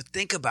 But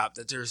think about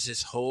that there's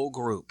this whole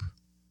group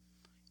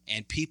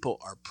and people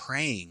are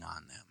preying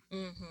on them.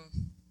 Mm-hmm.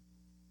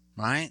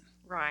 Right?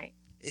 Right.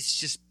 It's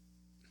just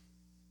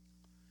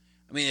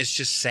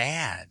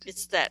sad.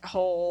 It's that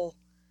whole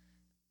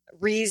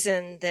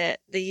reason that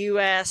the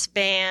U.S.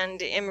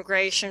 banned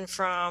immigration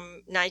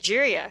from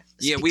Nigeria.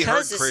 Yeah, we heard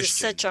Christian. Because this is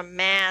such a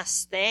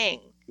mass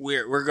thing.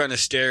 We're going to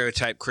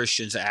stereotype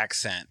Christian's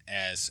accent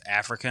as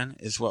African,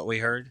 is what we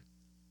heard.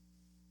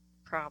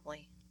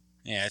 Probably.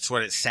 Yeah, it's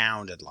what it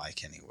sounded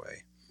like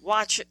anyway.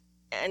 Watch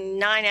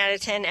 9 out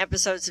of 10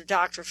 episodes of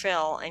Dr.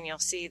 Phil, and you'll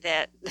see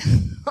that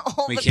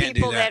all the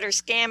people that are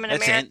scamming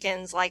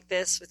Americans like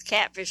this with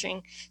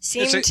catfishing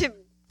seem to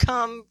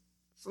come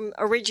from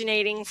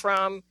originating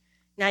from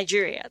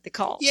Nigeria, the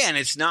calls. Yeah, and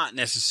it's not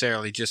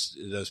necessarily just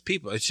those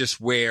people. It's just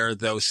where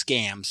those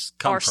scams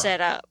come from. Are set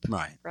up.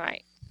 Right.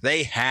 Right.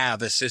 They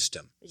have a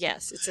system.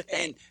 Yes, it's a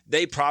thing. And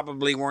they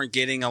probably weren't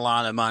getting a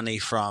lot of money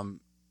from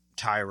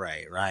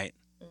Tyree, right?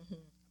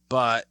 Mm-hmm.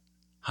 But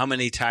how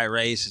many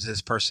Tyrees has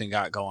this person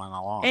got going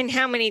along? And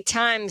how many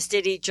times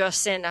did he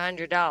just send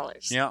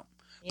 $100? Yeah.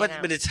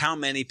 But it's how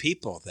many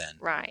people then?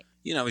 Right.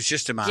 It's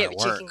just a amount of work.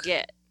 Get what you can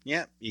get.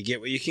 Yep. You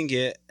get what you can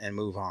get and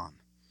move on.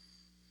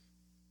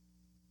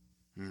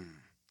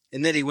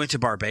 And then he went to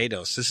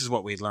Barbados. This is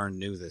what we learned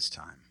new this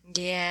time.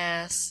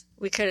 Yes.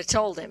 We could have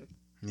told him.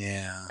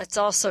 Yeah. It's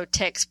also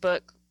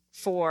textbook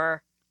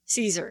for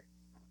Caesar.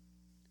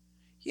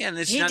 Yeah, and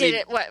he did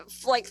it,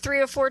 like 3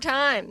 or 4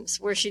 times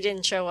where she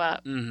didn't show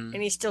up, and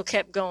he still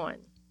kept going.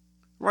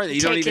 Right,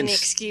 you don't even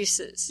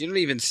excuses. You don't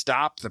even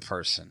stop the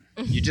person.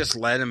 You just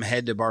let them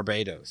head to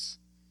Barbados,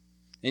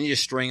 and you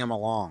string them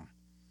along.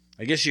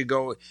 I guess you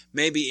go.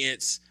 Maybe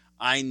it's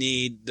I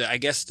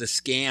guess the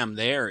scam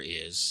there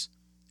is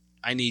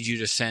I need you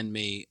to send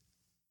me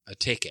a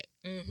ticket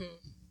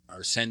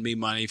or send me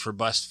money for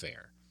bus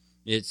fare.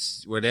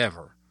 It's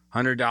whatever.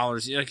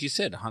 $100, like you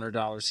said,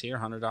 $100 here,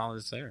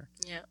 $100 there.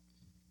 Yeah.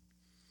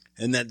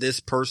 And that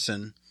this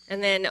person.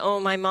 And then, oh,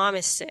 my mom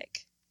is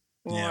sick.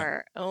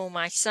 Or, oh,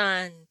 my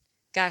son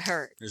got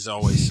hurt. There's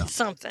always something.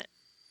 Something.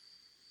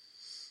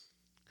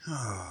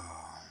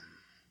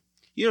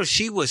 You know,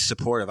 she was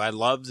supportive. I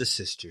love the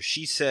sister.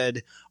 She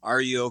said, "Are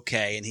you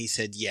okay?" And he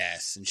said,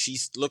 "Yes." And she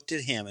looked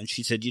at him and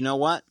she said, "You know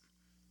what?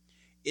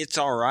 It's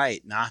all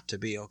right not to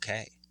be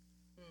okay."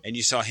 Mm-hmm. And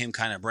you saw him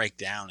kind of break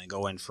down and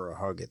go in for a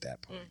hug at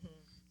that point. Mm-hmm.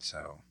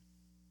 So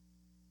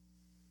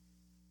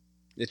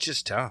it's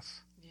just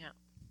tough. Yeah.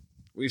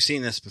 We've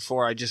seen this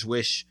before. I just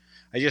wish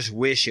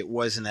it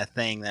wasn't a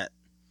thing that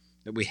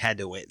we had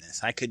to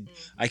witness. I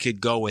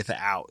could go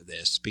without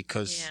this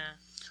because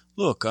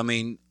look, I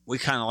mean, we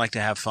kind of like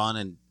to have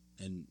fun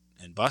and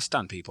bust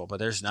on people, but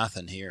there's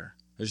nothing here.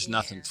 There's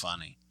nothing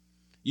funny.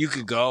 You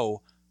could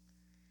go,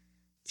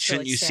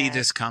 shouldn't you see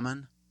this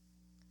coming?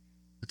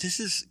 But this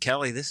is,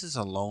 Kelly, this is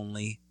a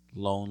lonely,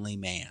 lonely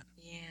man.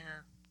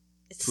 Yeah.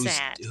 It's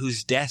sad.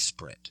 Who's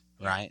desperate,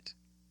 right?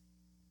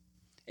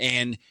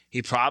 And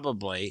he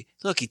probably,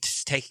 look,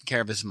 he's taking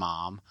care of his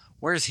mom.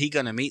 Where is he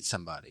going to meet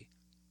somebody?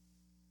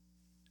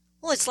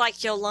 Well, it's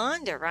like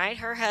Yolanda, right?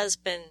 Her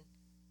husband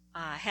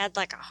had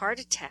like a heart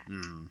attack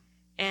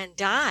and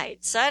died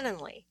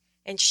suddenly.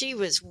 And she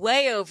was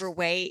way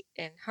overweight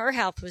and her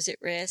health was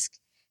at risk.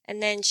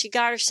 And then she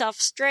got herself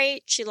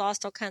straight. She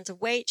lost all kinds of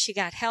weight. She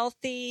got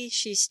healthy.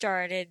 She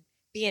started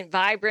being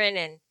vibrant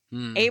and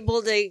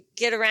able to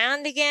get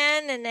around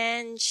again. And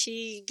then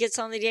she gets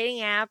on the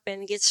dating app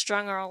and gets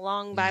strung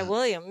along by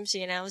Williams,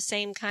 you know,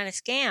 same kind of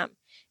scam.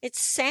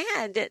 It's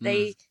sad that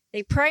they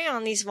prey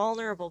on these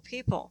vulnerable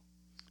people.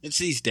 It's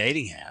these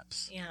dating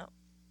apps. Yeah.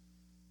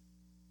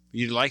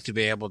 You'd like to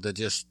be able to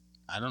just,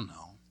 I don't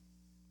know.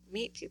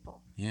 Meet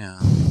people. Yeah.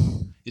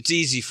 It's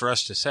easy for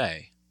us to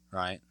say,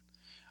 right?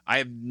 I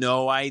have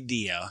no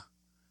idea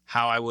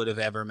how I would have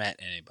ever met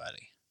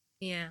anybody.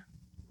 Yeah.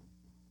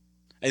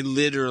 I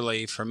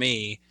literally, for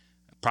me,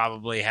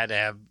 probably had to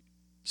have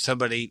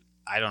somebody,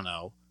 I don't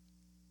know,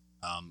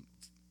 I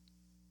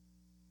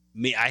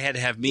had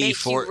to have me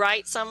Make you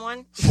write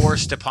someone?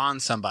 Forced upon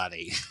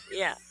somebody.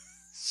 Yeah.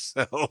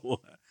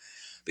 So,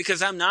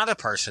 because I'm not a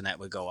person that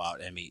would go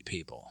out and meet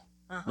people,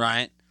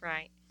 right?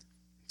 Right.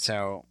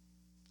 So,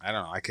 I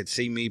don't know. I could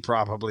see me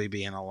probably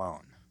being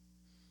alone.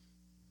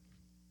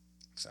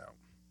 So,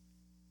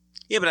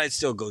 yeah, but I'd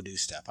still go do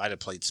stuff. I'd have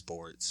played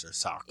sports or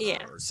soccer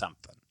or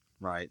something,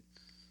 right?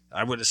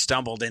 I would have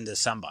stumbled into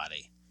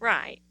somebody.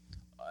 Right.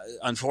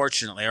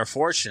 Unfortunately, or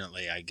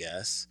fortunately, I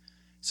guess,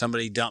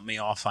 somebody dumped me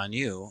off on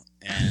you,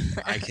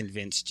 and I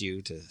convinced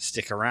you to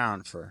stick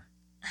around for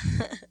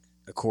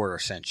a quarter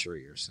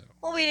century or so.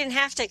 Well, we didn't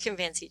have to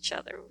convince each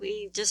other.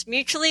 We just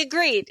mutually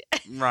agreed.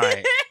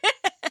 Right.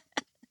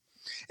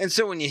 And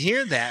so when you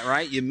hear that,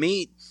 right, you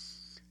meet,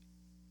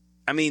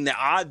 I mean, the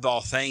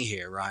oddball thing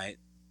here, right,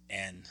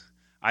 and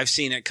I've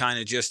seen it kind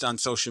of just on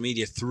social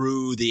media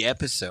through the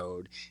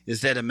episode,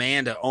 is that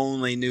Amanda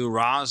only knew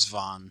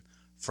Razvan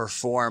for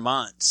 4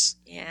 months.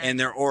 Yeah. And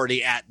they're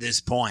already at this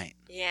point.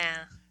 Yeah.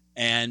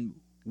 And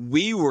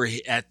we were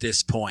at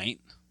this point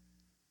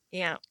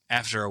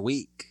after a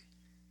week.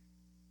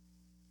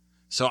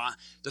 So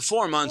the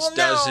 4 months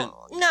doesn't...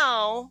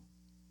 No,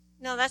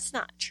 that's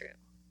not true.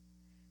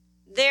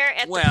 They're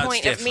at the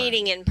point of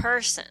meeting in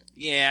person.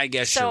 Yeah, I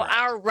guess so. You're right.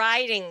 Our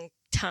writing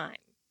time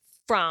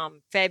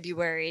from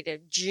February to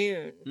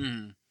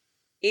June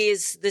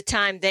is the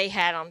time they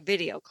had on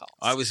video calls.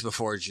 I was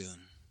before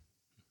June.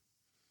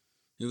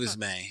 It was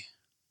May.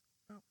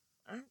 Oh,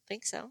 I don't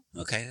think so.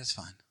 Okay, that's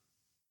fine.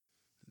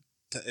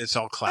 It's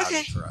all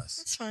cloudy for us.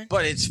 That's fine.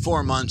 But it's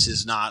 4 months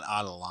is not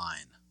out of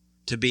line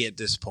to be at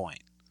this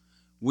point.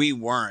 We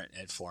weren't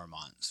at 4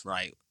 months,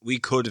 right? We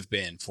could have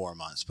been 4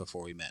 months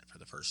before we met for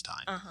the first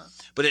time.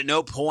 But at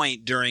no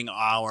point during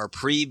our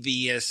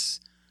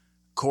previous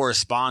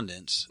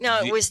correspondence.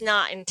 No, it was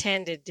not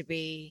intended to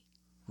be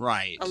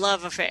a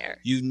love affair.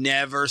 You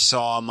never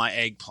saw my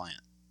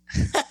eggplant.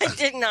 I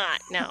did not,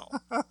 no.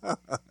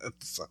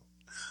 So,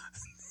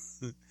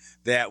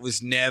 that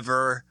was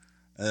never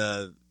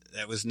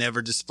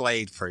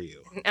displayed for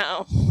you.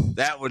 No.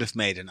 That would have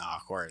made it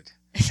awkward.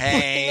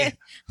 Hey.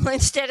 Well,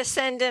 instead of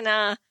sending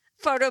a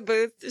photo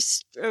booth,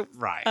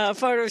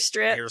 photo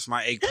strip. Here's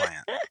my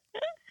eggplant.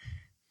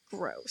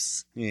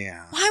 Gross.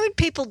 Yeah. Why would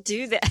people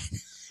do that?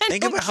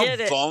 Think about how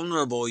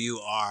vulnerable you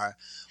are.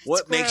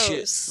 What makes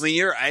you? I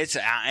mean,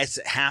 it's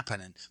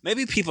happening.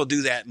 Maybe people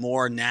do that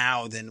more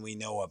now than we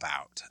know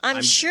about.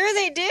 I'm sure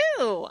they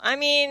do. I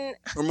mean,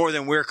 or more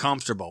than we're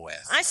comfortable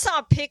with. I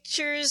saw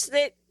pictures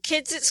that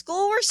kids at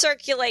school were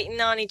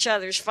circulating on each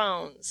other's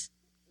phones.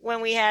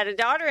 When we had a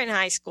daughter in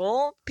high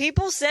school,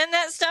 people send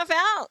that stuff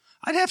out.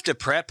 I'd have to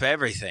prep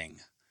everything,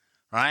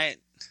 right?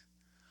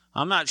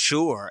 I'm not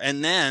sure.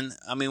 And then,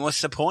 I mean,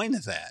 what's the point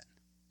of that?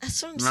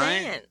 That's what I'm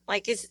saying.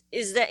 Like,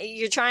 is that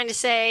you're trying to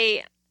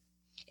say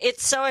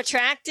it's so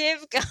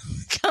attractive?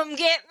 Come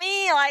get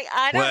me? Like,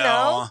 I don't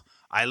know.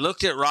 I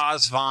looked at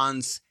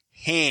Razvan's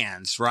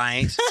hands,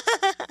 right?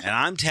 And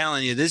I'm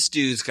telling you, this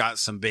dude's got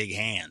some big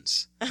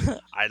hands.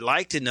 I'd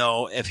like to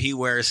know if he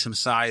wears some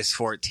size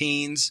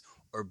 14s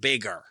or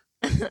bigger.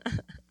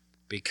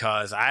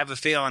 Because I have a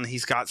feeling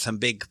he's got some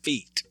big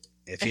feet,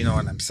 if you know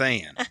what I'm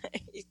saying.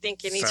 You're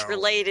thinking he's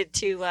related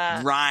to...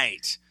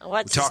 right.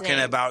 What's We're his talking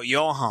name? about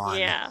Johan.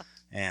 Yeah.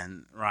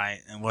 And, right.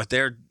 And what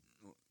they're...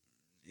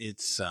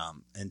 It's...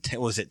 and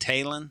was it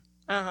Talon?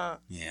 Uh-huh.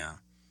 Yeah.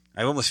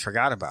 I almost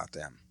forgot about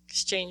them.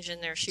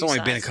 Exchanging their shoe It's only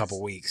sizes. been a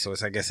couple weeks, so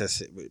I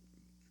guess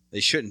they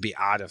shouldn't be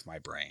out of my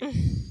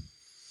brain.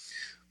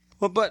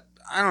 Well, but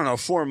I don't know,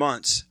 4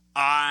 months.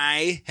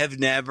 I have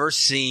never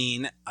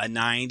seen a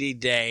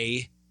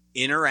 90-day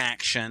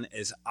interaction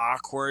as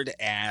awkward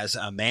as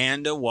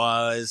Amanda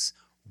was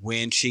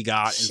when she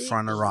got in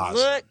front of Roz.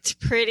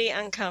 Looked pretty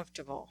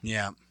uncomfortable.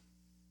 Yeah.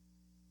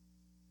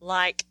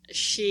 Like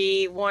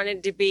she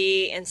wanted to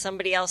be in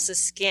somebody else's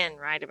skin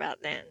right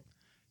about then.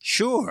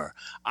 Sure.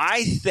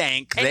 I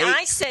think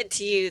I said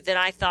to you that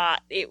I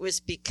thought it was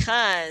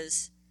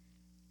because,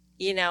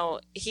 you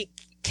know, he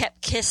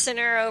kept kissing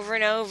her over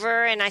and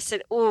over. And I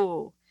said,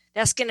 ooh,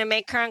 that's going to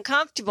make her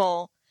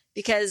uncomfortable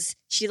because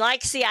she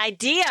likes the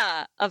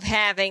idea of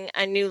having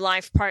a new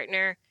life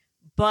partner.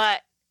 But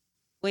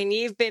when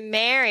you've been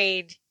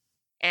married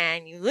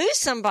and you lose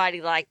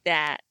somebody like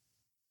that,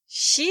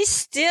 she's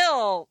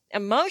still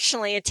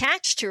emotionally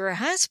attached to her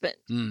husband.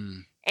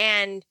 Mm.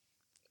 And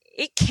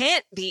it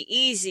can't be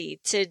easy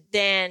to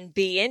then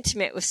be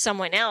intimate with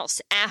someone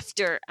else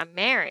after a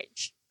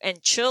marriage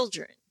and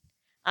children.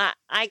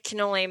 I can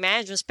only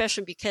imagine,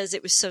 especially because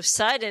it was so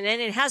sudden and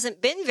it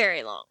hasn't been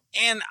very long.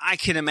 And I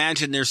can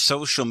imagine their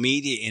social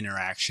media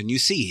interaction. You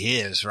see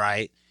his,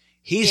 right?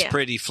 He's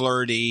pretty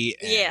flirty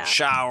and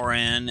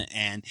showering,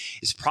 and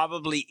it's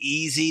probably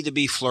easy to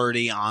be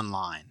flirty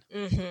online.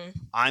 Mm-hmm.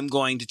 I'm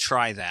going to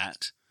try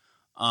that.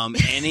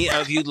 Any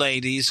of you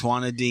ladies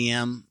want to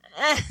DM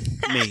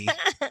me,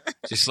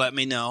 just let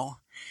me know.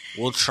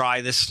 We'll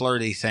try this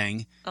flirty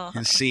thing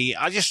and see.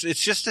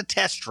 It's just a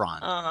test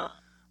run,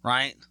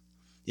 right?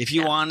 If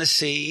you want to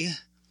see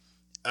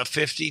a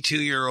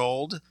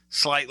 52-year-old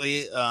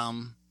slightly,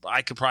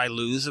 I could probably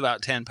lose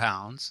about 10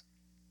 pounds.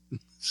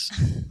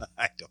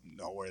 I don't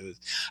know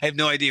I have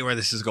no idea where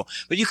this is going.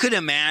 But you could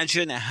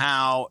imagine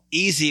how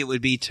easy it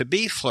would be to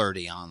be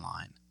flirty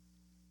online.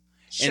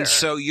 Sure. And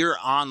so your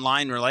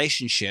online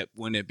relationship,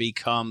 when it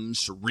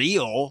becomes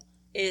real,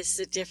 is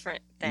a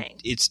different thing.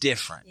 It's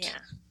different. Yeah.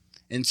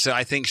 And so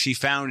I think she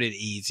found it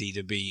easy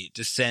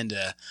to send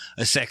a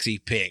sexy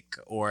pic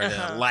or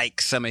to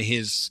like some of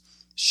his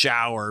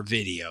shower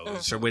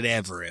videos or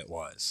whatever it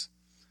was.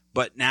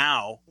 But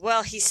now...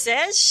 Well, he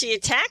says she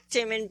attacked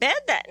him in bed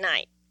that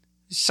night.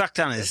 Sucked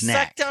on his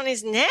neck. Sucked on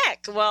his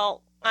neck.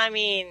 Well, I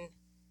mean,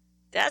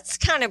 that's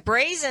kind of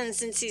brazen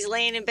since he's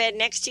laying in bed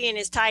next to you in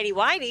his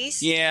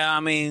tighty-whities. Yeah, I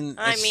mean...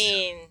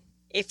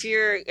 if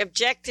your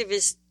objective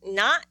is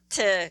not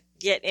to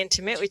get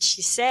intimate, which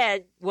she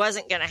said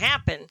wasn't going to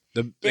happen,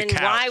 then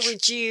couch, why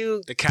would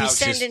you be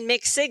sending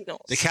mixed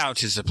signals? The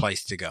couch is the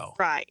place to go.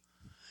 Right.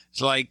 It's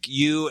like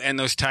you and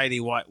those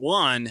tighty-whities.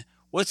 One,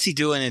 what's he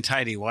doing in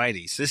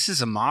tighty-whities? This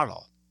is a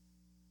model.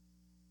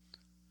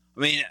 I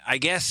mean, I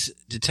guess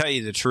to tell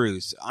you the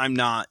truth, I'm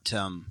not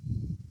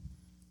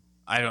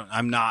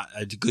I'm not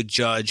a good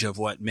judge of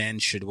what men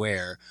should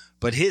wear,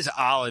 but his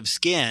olive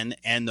skin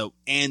and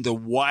the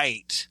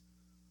white,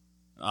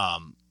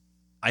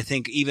 I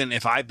think even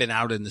if I've been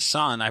out in the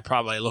sun, I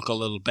probably look a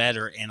little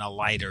better in a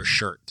lighter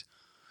shirt.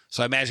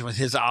 So I imagine with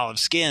his olive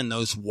skin,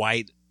 those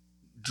white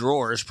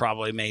drawers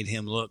probably made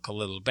him look a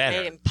little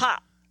better. Made him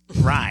pop.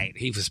 Right.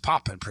 He was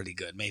popping pretty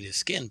good. Made his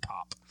skin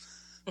pop.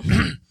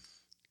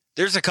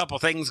 There's a couple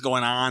things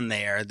going on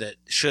there that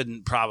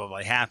shouldn't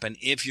probably happen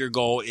if your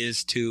goal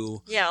is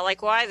to... Yeah,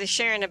 like why they're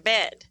sharing a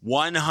bed.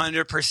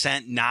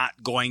 100%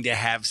 not going to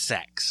have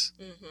sex.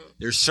 Mm-hmm.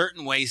 There's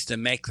certain ways to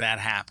make that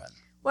happen.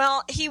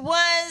 Well, he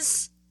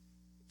was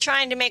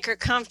trying to make her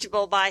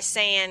comfortable by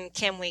saying,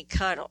 can we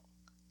cuddle?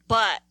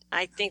 But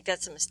I think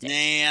that's a mistake.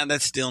 Nah,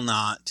 that's still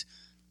not.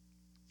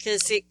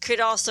 Because it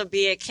could also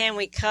be a can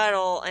we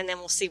cuddle, and then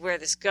we'll see where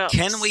this goes.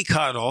 Can we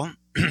cuddle?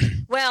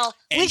 Well,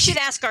 we should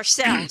ask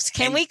ourselves,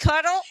 can we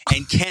cuddle?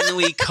 And can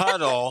we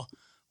cuddle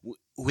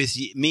with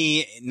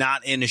me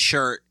not in a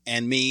shirt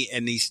and me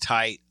in these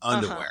tight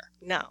underwear?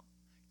 No.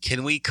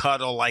 Can we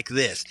cuddle like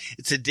this?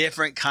 It's a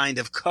different kind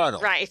of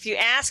cuddle. Right. If you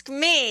ask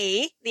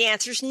me, the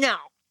answer is no.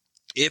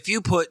 If you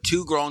put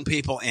two grown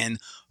people in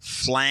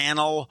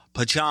flannel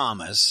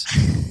pajamas,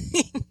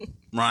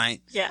 right?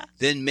 Yeah.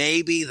 Then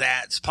maybe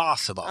that's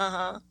possible.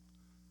 Uh-huh.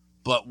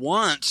 But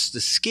once the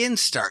skin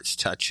starts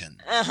touching,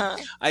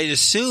 I'd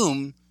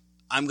assume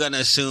I'm going to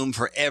assume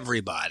for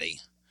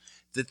everybody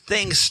that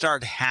things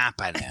start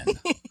happening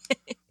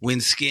when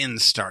skin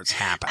starts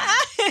happening,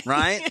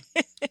 right?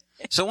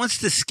 So once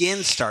the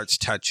skin starts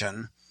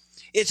touching,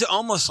 it's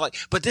almost like,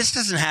 but this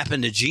doesn't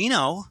happen to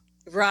Gino.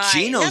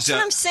 Right. That's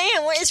what I'm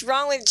saying. What is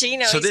wrong with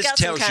Gino? So He's this got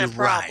tells some kind you, of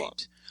problem.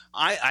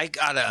 right. I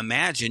got to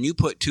imagine you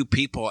put two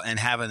people and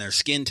having their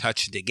skin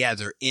touched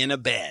together in a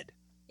bed.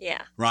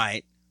 Yeah.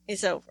 Right.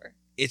 It's over.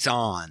 It's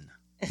on.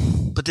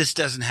 But this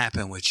doesn't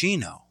happen with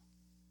Gino.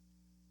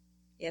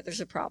 Yeah,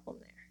 there's a problem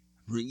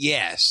there.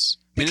 Yes.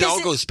 I mean, it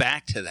all goes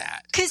back to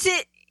that. Because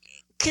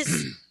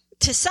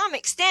to some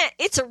extent,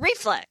 it's a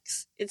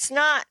reflex. It's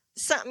not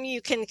something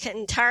you can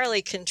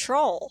entirely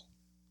control.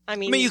 I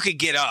mean, you could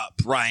get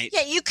up, right?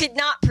 Yeah, you could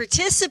not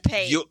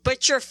participate,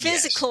 but your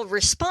physical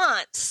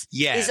response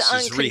is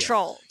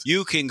uncontrolled.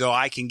 You can go,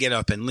 I can get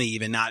up and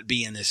leave and not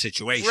be in this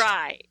situation.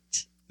 Right.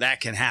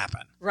 That can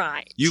happen.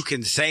 Right. You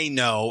can say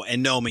no,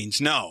 and no means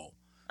no.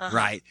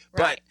 Right.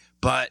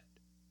 But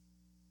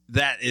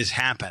that is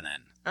happening.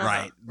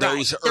 Right.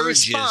 Those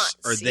urges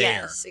are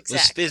there. Yes, exactly.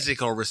 Those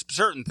physical,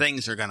 certain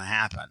things are going to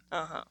happen.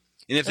 And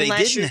if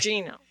you're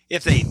Gino.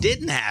 If they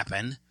didn't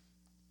happen,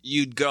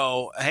 you'd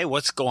go, hey,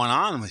 what's going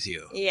on with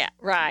you? Yeah,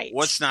 right.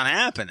 What's not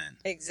happening?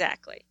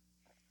 Exactly.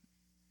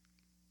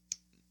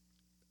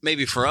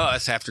 Maybe for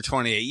us, after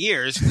 28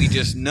 years, we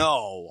just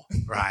know,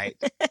 right?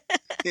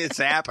 It's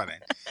happening.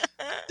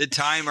 The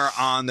timer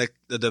on the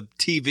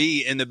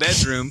TV in the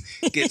bedroom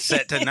gets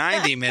set to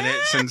 90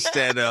 minutes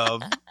instead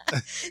of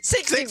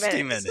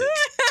 60 minutes.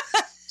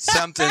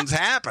 Something's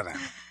happening.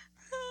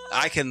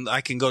 I can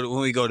go to,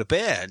 when we go to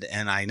bed,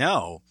 and I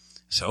know.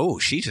 So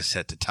she just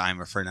set the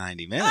timer for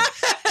 90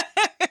 minutes.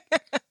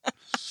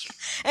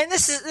 And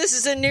this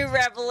is a new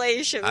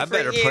revelation. I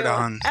better put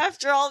on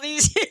after all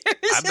these years.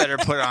 I better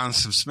put on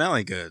some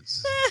smelly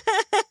goods.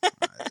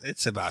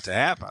 It's about to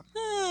happen.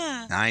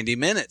 90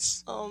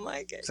 minutes. Oh my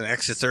goodness! It's an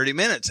extra 30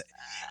 minutes.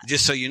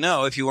 Just so you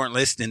know, if you weren't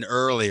listening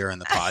earlier in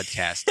the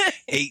podcast,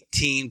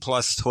 18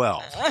 plus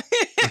 12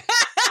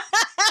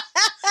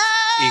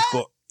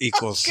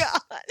 equals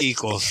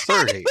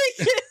 30.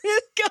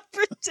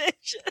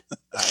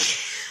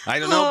 I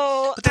don't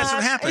know, but that's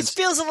what happens. It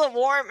feels a little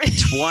warm.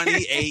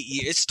 28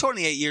 years. It's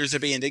 28 years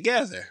of being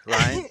together,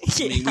 right?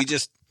 Yeah. I mean,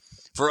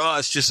 for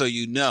us, just so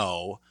you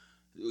know,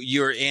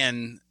 we're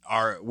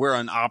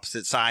on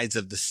opposite sides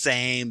of the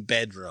same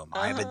bedroom.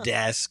 I have a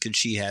desk and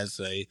she has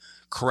a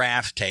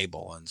craft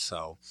table. And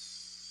so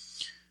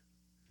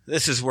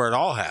this is where it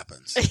all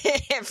happens.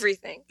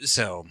 Everything.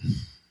 So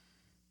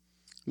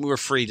we're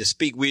free to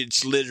speak.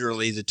 It's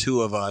literally the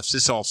two of us.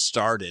 This all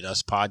started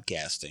us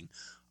podcasting,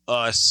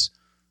 us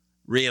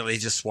really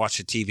just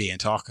watching TV and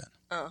talking.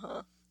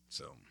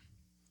 So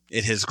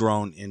it has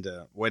grown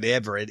into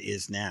whatever it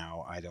is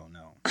now. I don't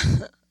know.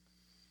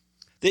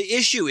 The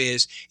issue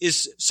is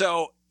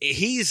so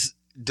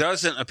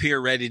doesn't appear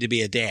ready to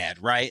be a dad,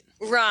 right?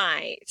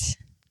 Right.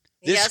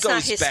 That's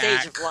not his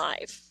stage of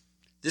life.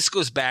 This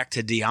goes back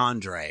to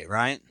DeAndre,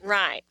 right?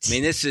 Right. I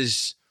mean, this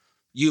is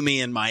you,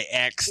 me, and my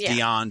ex,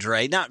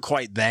 DeAndre. Not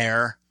quite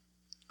there,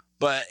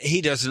 but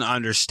he doesn't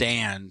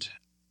understand,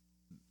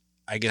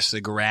 I guess,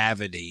 the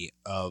gravity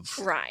of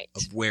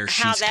where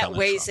she's coming from. How that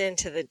weighs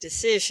into the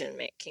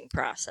decision-making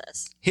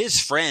process.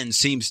 His friend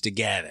seems to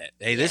get it.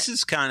 Hey, this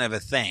is kind of a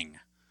thing.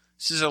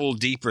 This is a little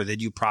deeper than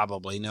you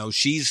probably know.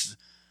 She's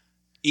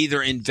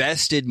either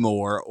invested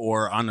more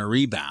or on a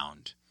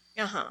rebound.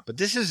 But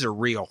this is a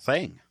real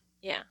thing.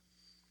 Yeah.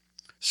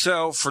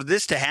 So for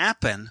this to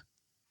happen,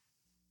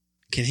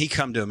 can he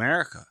come to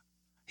America?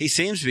 He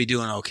seems to be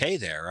doing okay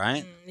there,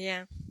 right?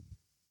 Yeah.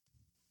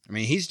 I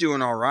mean, he's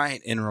doing all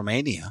right in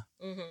Romania.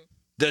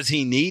 Does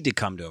he need to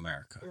come to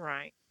America?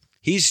 Right.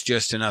 He's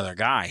just another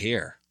guy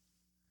here.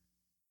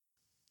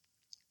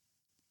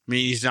 I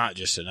mean, he's not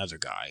just another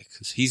guy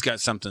because he's got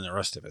something the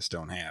rest of us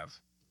don't have.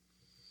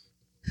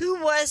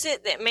 Who was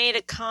it that made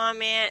a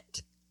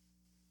comment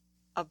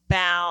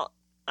about,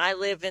 I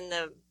live in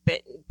the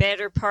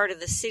better part of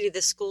the city,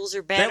 the schools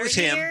are better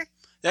here?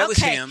 That was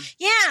him.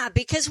 Yeah,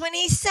 because when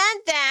he said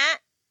that,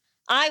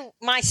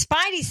 my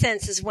spidey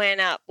senses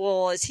went up.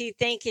 Well, is he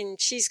thinking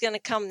she's going to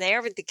come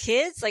there with the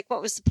kids? Like,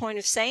 what was the point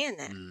of saying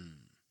that?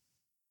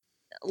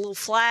 A little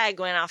flag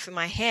went off in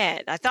my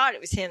head. I thought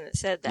it was him that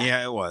said that.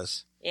 Yeah, it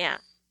was. Yeah.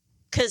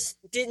 Because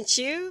didn't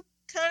you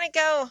kind of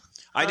go?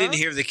 I didn't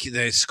hear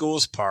the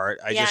schools part.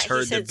 I just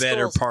heard the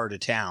better part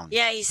of town.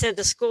 Yeah, he said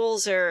the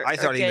schools are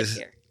good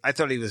here. I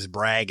thought he was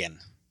bragging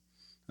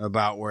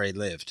about where he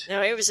lived.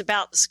 No, it was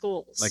about the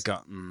schools. Like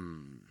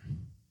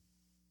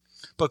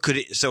But could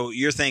it? So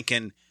you're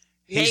thinking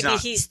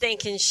he's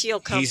thinking she'll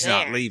come. He's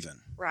there. not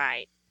leaving.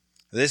 Right.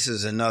 This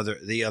is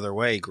the other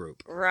way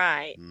group.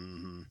 Right.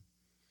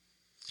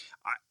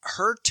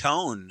 Her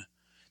tone,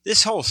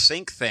 this whole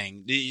sync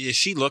thing. Is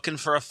she looking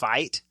for a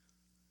fight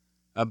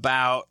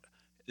about?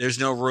 There's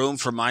no room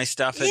for my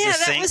stuff at the sink.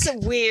 Yeah, that was a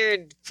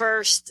weird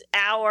first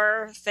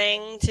hour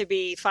thing to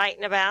be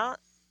fighting about.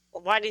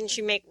 Why didn't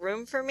you make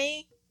room for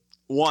me?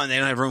 One, they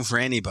don't have room for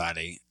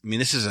anybody. I mean,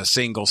 this is a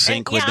single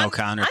sink with no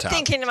countertop. I'm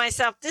thinking to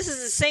myself, this is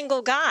a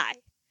single guy.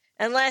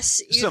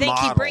 Unless you think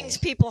he brings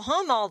people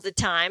home all the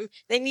time,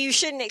 then you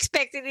shouldn't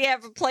expect that he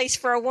have a place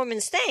for a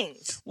woman's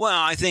things.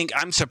 Well, I think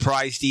I'm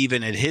surprised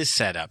even at his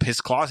setup. His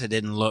closet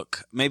didn't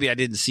look, maybe I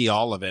didn't see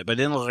all of it, but it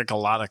didn't look like a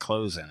lot of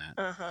clothes in it.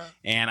 Uh-huh.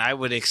 And I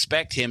would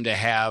expect him to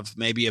have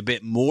maybe a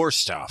bit more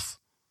stuff.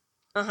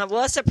 Uh-huh.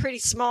 Well, that's a pretty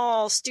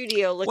small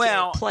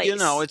studio-looking place. You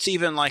know, it's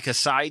even like a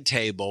side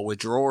table with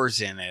drawers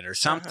in it or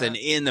something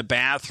in the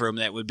bathroom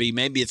that would be,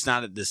 maybe it's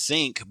not at the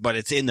sink, but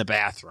it's in the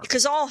bathroom.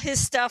 Because all his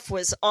stuff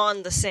was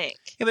on the sink.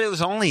 Yeah, but it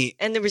was only...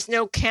 And there was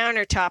no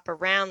countertop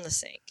around the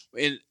sink.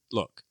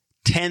 Look,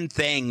 10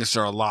 things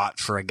are a lot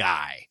for a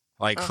guy.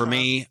 Like, for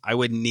me, I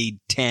wouldn't need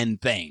 10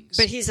 things.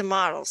 But he's a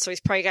model, so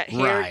he's probably got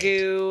hair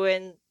goo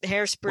and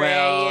hairspray.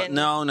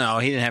 Well, no,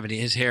 he didn't have any.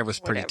 His hair was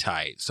pretty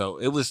tight, so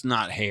it was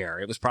not hair.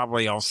 It was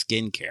probably all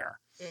skincare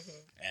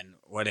and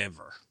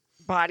whatever.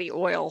 Body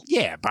oil.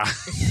 Yeah,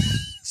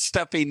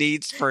 stuff he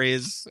needs for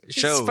his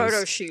shows. His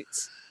photo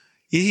shoots.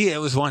 Yeah,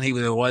 it was one he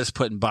was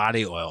putting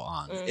body oil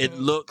on. It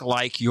looked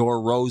like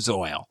your rose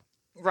oil.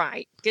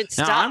 Right. Good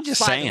stuff. No, I'm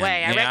just saying. The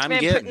way. I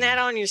recommend putting that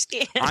on your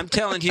skin. I'm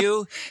telling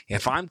you,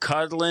 if I'm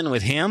cuddling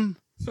with him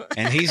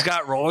and he's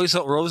got rose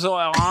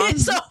oil on,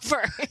 it's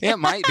over. It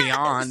might be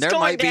on. There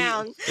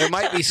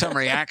might be some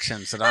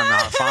reactions that I'm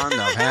not fond of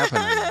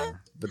happening.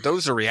 But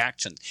those are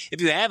reactions.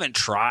 If you haven't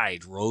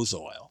tried rose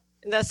oil,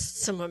 that's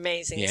some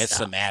amazing stuff. Yeah, it's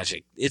the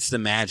magic. It's the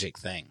magic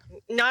thing.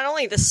 Not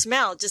only the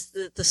smell, just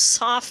the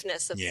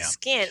softness of the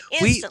skin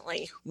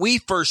instantly. We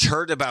first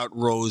heard about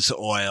rose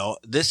oil.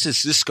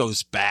 This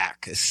goes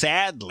back.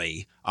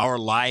 Sadly, our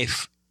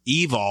life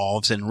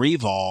evolves and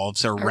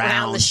revolves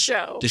around the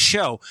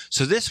show.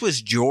 So this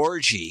was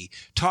Georgie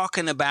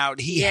talking about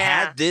he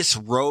had this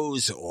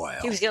rose oil.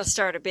 He was going to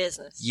start a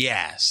business.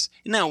 Yes.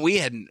 Now, we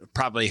hadn't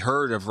probably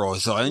heard of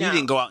rose oil. And you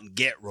didn't go out and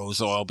get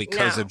rose oil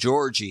because of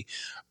Georgie.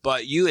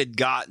 But you had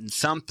gotten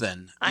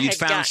something. You'd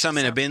found some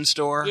in a bin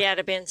store? Yeah, at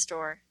a bin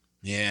store.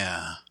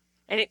 Yeah.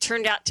 And it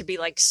turned out to be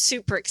like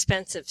super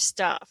expensive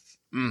stuff.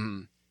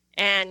 Mm-hmm.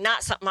 And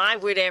not something I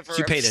would ever.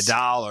 You paid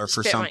 $1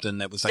 for something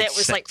that was like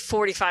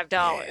 $45.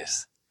 Yeah.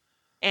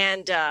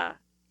 And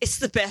it's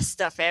the best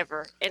stuff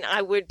ever. And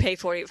I would pay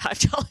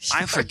 $45.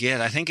 I forget.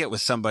 I think it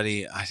was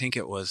somebody. I think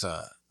it was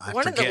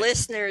one of the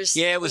listeners.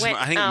 Yeah, it was.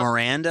 I think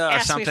Miranda or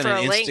something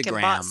on Instagram.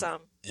 And bought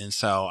some. And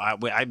so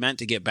I meant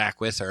to get back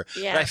with her.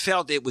 Yeah. But I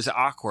felt it was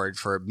awkward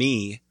for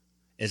me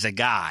as a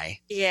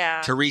guy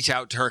to reach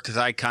out to her because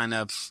I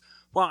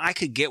I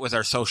could get with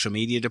our social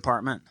media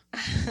department,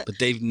 but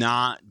they've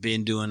not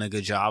been doing a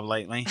good job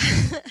lately.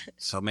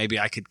 So maybe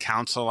I could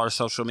counsel our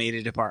social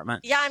media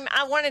department. Yeah,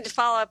 I wanted to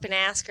follow up and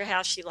ask her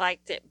how she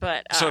liked it.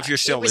 But so if you're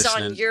still listening.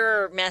 It was on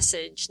your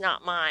message,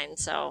 not mine.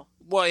 So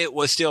well, it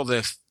was still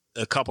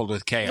coupled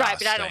with chaos. Right,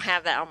 but I don't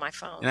have that on my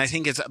phone. And I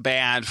think it's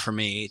bad for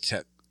me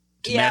to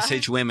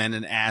message women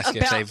and ask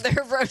about if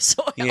their rose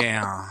oil.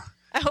 Yeah.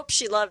 I hope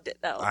she loved it,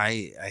 though.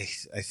 I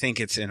think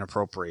it's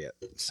inappropriate.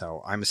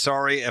 So I'm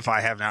sorry if I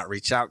have not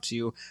reached out to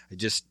you.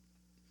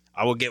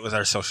 I will get with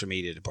our social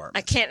media department.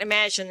 I can't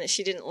imagine that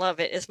she didn't love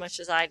it as much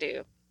as I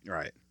do.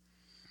 Right.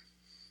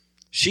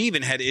 She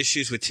even had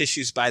issues with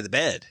tissues by the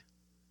bed.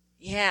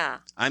 Yeah.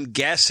 I'm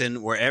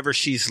guessing wherever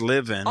she's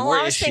living. All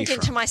where I was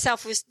thinking to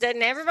myself was,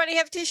 doesn't everybody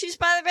have tissues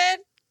by the bed?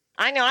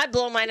 I know I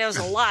blow my nose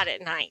a lot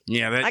at night.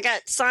 Yeah, I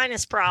got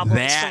sinus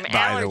problems from allergies.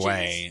 By the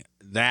way,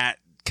 that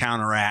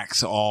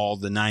counteracts all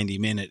the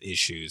 90-minute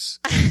issues.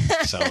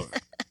 So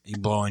you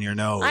blowing your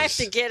nose. I have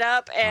to get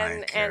up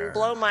and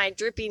blow my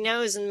drippy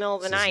nose in the middle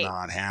of the night.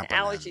 Not happening.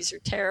 Allergies are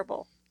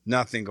terrible.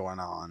 Nothing going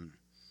on.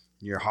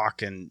 You're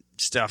hawking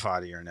stuff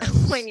out of your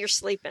nose. When you're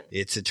sleeping.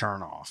 It's a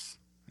turnoff.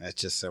 That's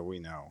just so we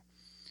know.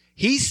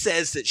 He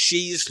says that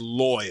she's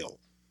loyal.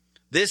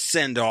 This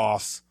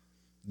send-off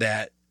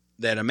that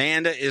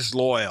Amanda is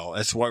loyal.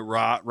 That's what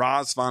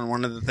Roz found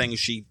one of the things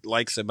she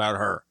likes about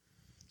her.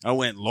 I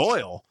went,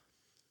 loyal?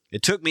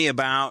 It took me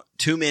about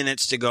 2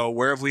 minutes to go,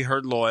 where have we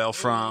heard loyal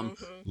from?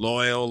 Mm-hmm.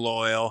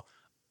 Loyal.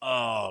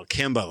 Oh,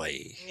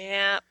 Kimberly.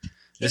 Yep.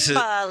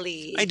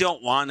 Kimberly. I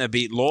don't want to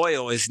be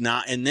loyal is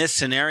not, in this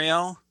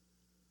scenario.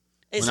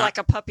 It's like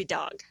a puppy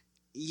dog.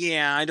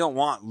 Yeah, I don't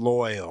want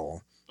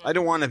loyal. I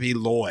don't want to be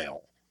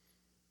loyal.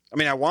 I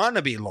mean, I want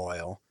to be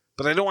loyal.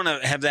 But I don't want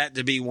to have that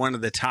to be one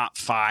of the top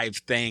 5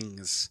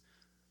 things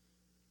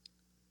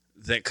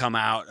that come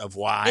out of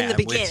why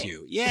I'm with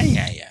you. Yeah.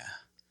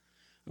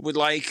 Would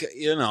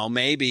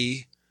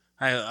maybe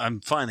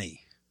I'm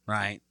funny,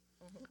 right?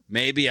 Mm-hmm.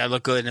 Maybe I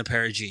look good in a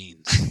pair of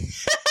jeans.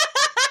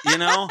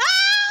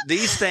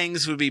 These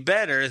things would be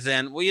better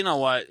than, well, you know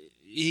what?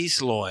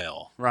 He's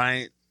loyal,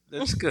 right?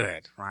 That's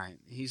good, right?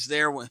 He's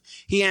there.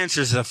 He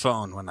answers the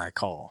phone when I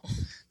call.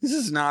 This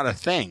is not a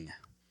thing.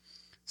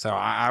 So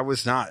I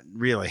was not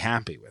really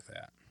happy with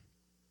that.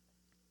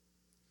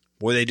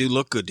 Boy, they do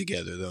look good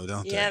together, though,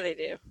 don't they? Yeah, they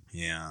do.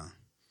 Yeah.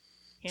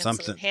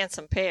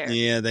 Handsome pair.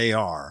 Yeah, they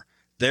are.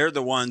 They're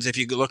the ones, if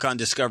you look on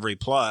Discovery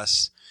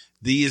Plus,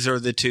 these are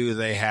the 2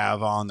 they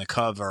have on the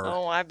cover.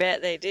 Oh, I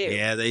bet they do.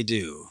 Yeah, they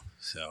do.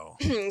 So,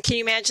 can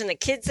you imagine the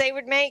kids they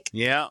would make?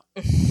 Yeah.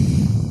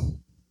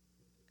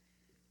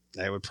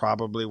 That would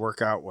probably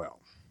work out well.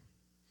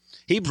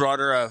 He brought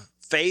her a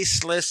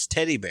faceless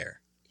teddy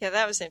bear. Yeah,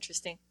 that was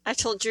interesting. I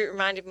told you it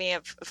reminded me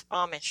of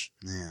Amish.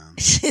 Yeah.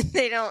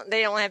 They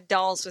don't have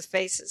dolls with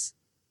faces.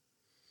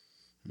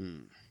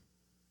 I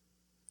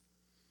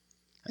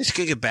just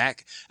could get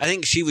back. I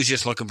think she was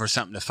just looking for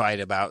something to fight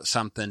about,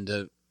 something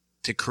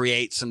to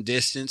create some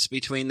distance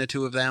between the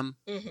two of them.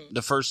 Mm-hmm.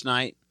 The first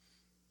night.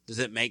 Does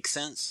it make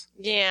sense?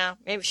 Yeah,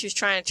 maybe she was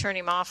trying to turn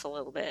him off a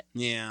little bit.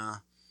 Yeah.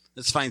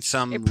 Let's find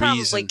some reason. It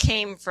probably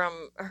came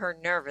from her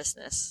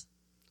nervousness.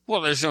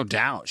 Well, there's no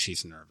doubt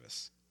she's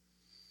nervous.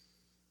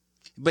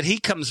 But he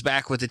comes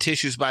back with the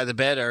tissues by the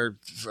bed or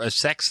a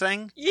sex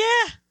thing?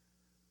 Yeah.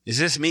 Is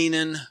this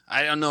meaning?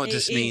 I don't know what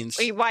this means.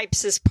 He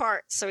wipes his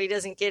parts so he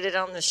doesn't get it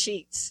on the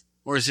sheets.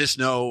 Or is this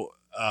no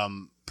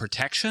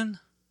protection?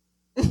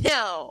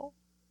 No.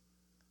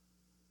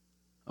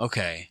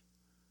 Okay.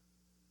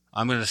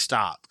 I'm going to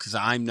stop because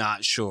I'm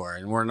not sure,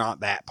 and we're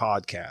not that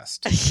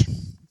podcast.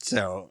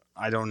 So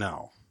I don't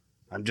know.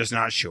 I'm just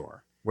not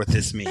sure what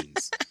this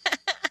means.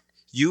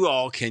 You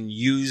all can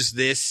use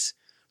this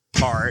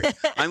part.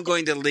 I'm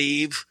going to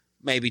leave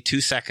maybe 2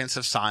 seconds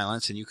of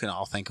silence, and you can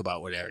all think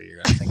about whatever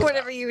you're going to think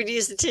whatever about. You would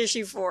use the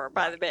tissue for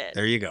by the bed.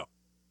 There you go.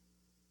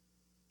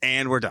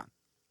 And we're done.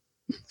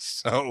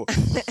 So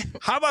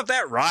how about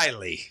that,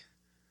 Riley?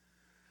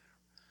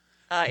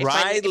 If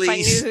I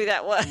knew who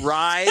that was.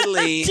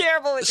 Riley.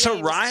 Terrible with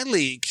names.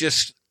 Riley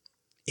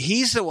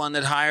he's the one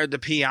that hired the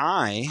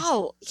PI.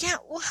 Oh, yeah.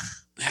 What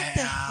the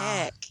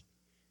heck?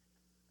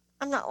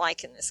 I'm not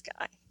liking this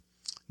guy.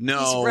 No.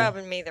 He's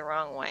rubbing me the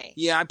wrong way.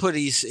 Yeah,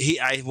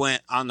 I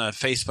went on the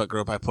Facebook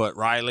group, I put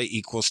Riley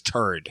equals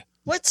turd.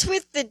 What's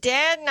with the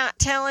dad not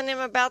telling him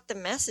about the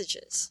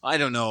messages? I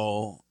don't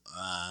know.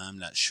 I'm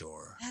not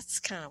sure. That's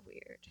kind of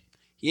weird.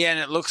 Yeah, and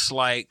it looks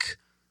like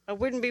I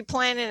wouldn't be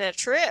planning a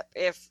trip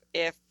if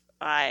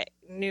I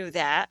knew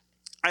that.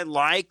 I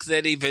like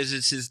that he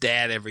visits his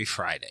dad every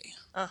Friday.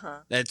 Uh-huh.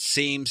 That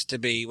seems to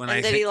be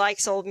he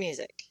likes old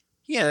music.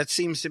 Yeah, that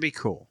seems to be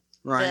cool.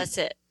 Right. That's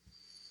it.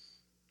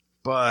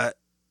 But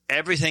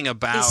everything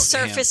about he's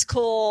surface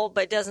cool,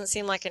 but doesn't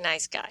seem like a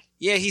nice guy.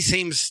 Yeah,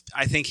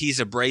 I think he's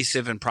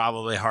abrasive and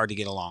probably hard to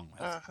get along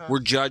with. Uh-huh. We're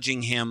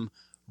judging him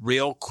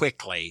real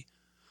quickly.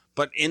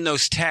 But in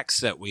those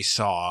texts that we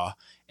saw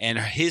and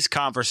his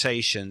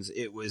conversations,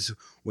 it was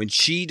when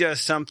she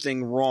does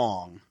something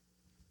wrong,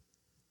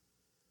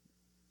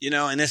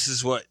 and this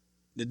is what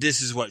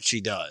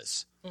she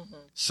does. Mm-hmm.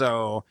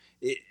 So,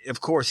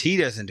 of course, he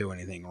doesn't do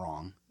anything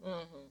wrong.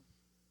 Mm-hmm.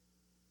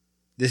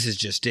 This is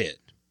just it.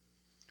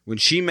 When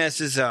she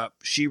messes up,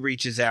 she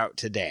reaches out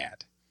to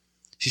Dad.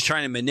 She's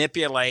trying to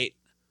manipulate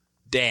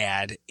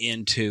Dad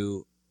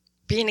into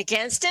being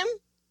against him.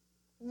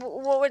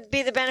 What would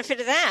be the benefit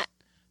of that?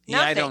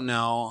 Yeah, I don't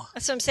know.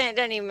 That's what I'm saying. It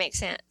doesn't even make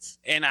sense.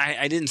 And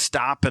I didn't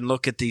stop and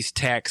look at these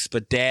texts,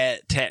 but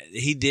Dad,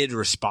 he did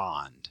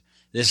respond.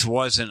 This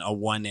wasn't a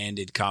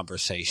one-ended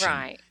conversation.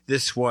 Right.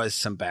 This was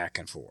some back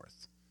and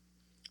forth.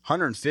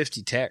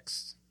 150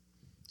 texts.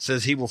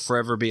 Says he will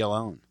forever be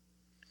alone.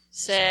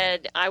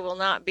 Said, I will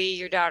not be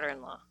your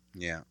daughter-in-law.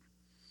 Yeah.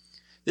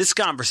 This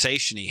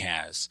conversation he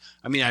has,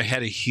 I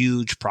had a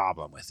huge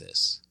problem with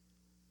this.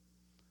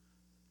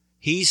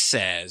 He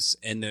says,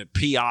 and the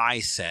PI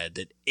said,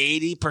 that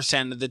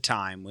 80% of the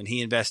time when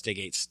he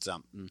investigates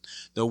something,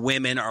 the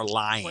women are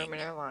lying.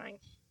 Women are lying.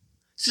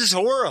 This is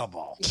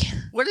horrible. Yeah.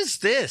 What is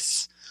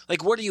this?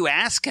 Like, what are you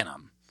asking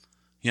them?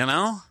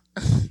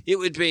 It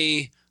would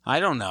be,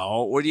 I don't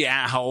know.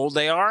 How old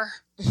they are?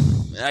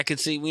 I could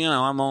see,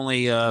 I'm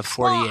only 48.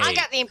 Well, I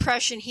got the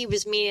impression he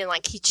was meaning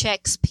like he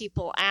checks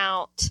people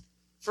out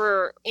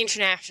for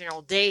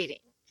international dating.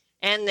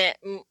 And that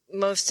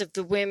most of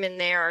the women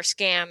there are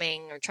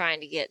scamming or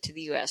trying to get to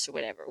the U.S. or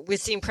whatever.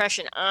 With the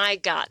impression I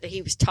got that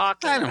he was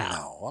talking about. I don't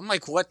know. I'm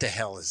like, what the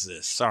hell is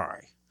this?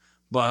 Sorry.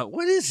 But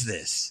what is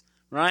this?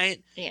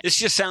 Right? Yeah. This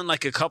just sounded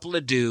like a couple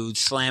of dudes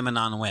slamming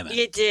on women.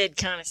 It did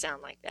kind of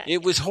sound like that.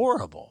 It was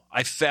horrible.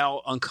 I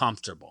felt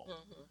uncomfortable.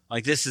 Mm-hmm.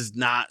 Like, this is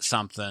not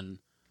something.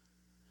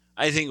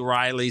 I think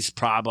Riley's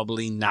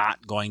probably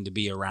not going to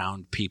be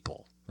around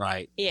people,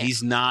 right? Yeah.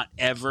 He's not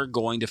ever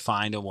going to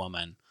find a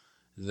woman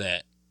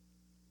that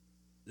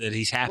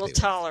he's happy with.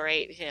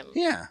 Tolerate him.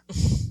 Yeah.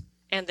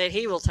 And that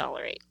he will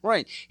tolerate.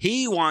 Right.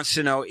 He wants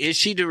to know, is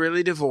she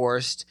really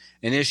divorced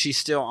and is she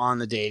still on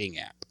the dating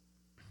app?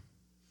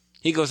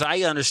 He goes, I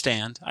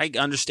understand. I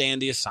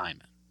understand the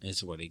assignment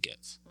is what he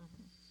gets.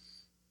 Mm-hmm.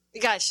 The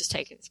guy's just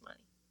taking his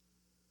money.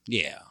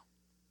 Yeah.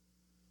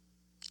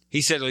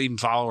 He said he'll even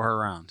follow her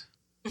around.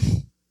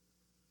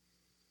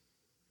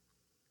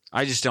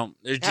 I just don't.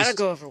 That'll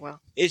go over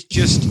well. It's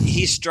just,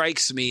 he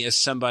strikes me as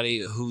somebody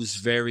who's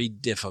very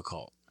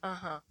difficult.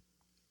 Uh-huh.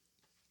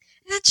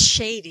 That's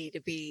shady to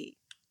be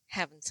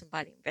having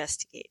somebody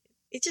investigated.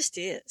 It just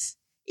is.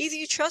 Either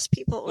you trust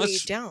people or you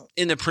don't.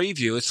 In the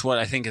preview, it's what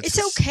I think it's.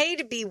 It's okay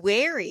to be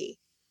wary,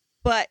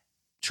 but.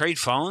 Trade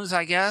phones,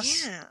 I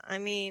guess? Yeah.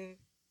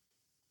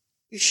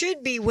 You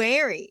should be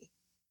wary,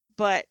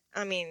 but,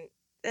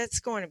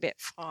 that's going a bit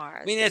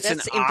far. It's an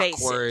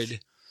invasive. awkward.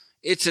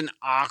 it's an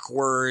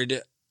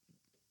awkward,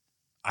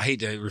 I hate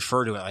to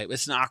refer to it like,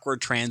 it's an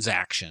awkward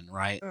transaction,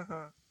 right?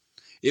 Uh-huh.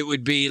 It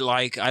would be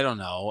like, I don't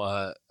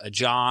know, a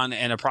John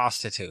and a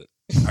prostitute.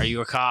 Are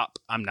you a cop?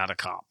 I'm not a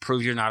cop.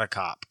 Prove you're not a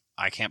cop.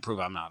 I can't prove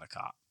I'm not a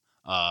cop.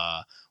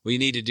 Well, you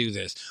need to do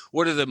this.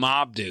 What do the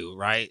mob do,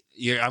 right?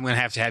 I'm going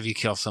to have you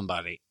kill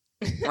somebody,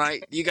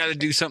 right? You got to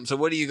do something. So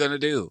what are you going to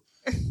do?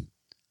 I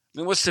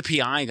mean, what's the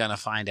PI going to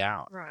find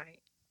out? Right.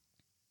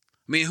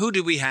 I mean, who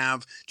do we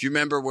have? Do you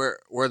remember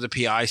where the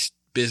PI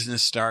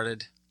business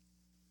started?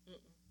 Mm-mm.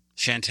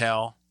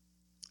 Chantel.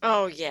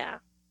 Oh, yeah.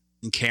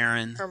 And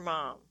Karen. Her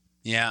mom.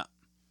 Yeah.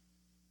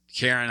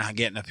 Karen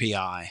getting a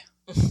PI.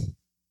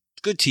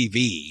 Good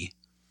TV.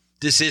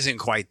 This isn't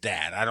quite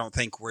that. I don't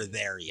think we're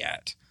there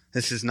yet.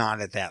 This is not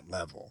at that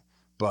level.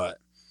 But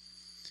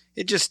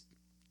it just,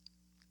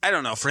 I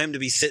don't know, for him to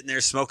be sitting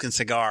there smoking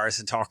cigars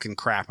and talking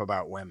crap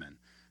about women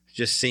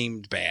just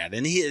seemed bad.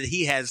 And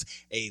he has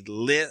a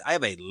list. I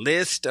have a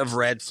list of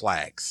red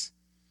flags.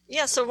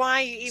 Yeah, so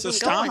why are you even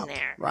going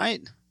there?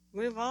 Right?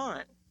 Move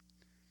on.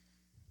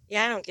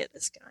 Yeah, I don't get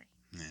this guy.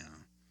 Yeah.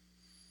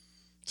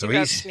 So he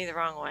rubs me the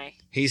wrong way.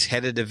 He's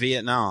headed to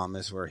Vietnam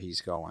is where he's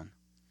going.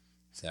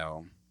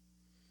 So.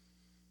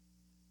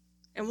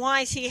 And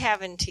why is he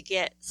having to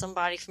get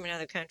somebody from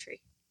another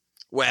country?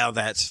 Well,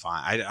 that's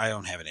fine. I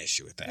don't have an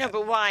issue with that. No,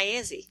 but why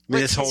is he? I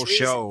mean, this whole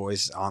show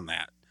is on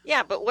that.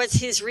 Yeah, but what's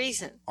his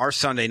reason? Our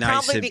Sunday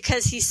nights. Probably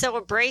because he's so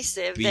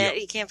abrasive that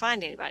he can't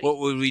find anybody. What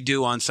would we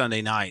do on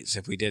Sunday nights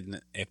if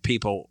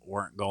people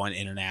weren't going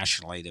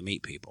internationally to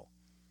meet people?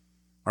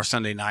 Our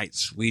Sunday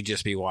nights, we'd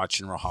just be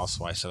watching Real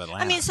Housewives of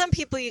Atlanta. I mean, some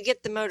people you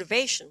get the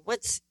motivation.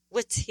 What's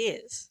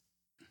his?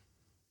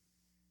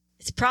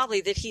 It's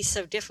probably that he's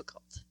so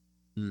difficult.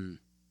 Hmm.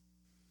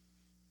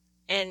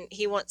 And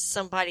he wants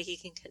somebody he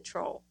can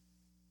control.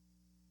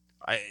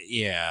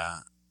 Yeah.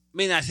 I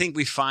mean, I think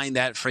we find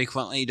that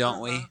frequently,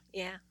 don't we?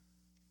 Yeah.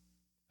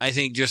 I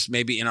think just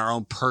maybe in our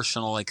own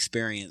personal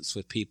experience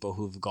with people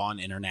who've gone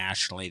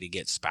internationally to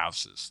get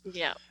spouses.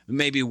 Yeah.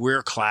 Maybe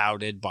we're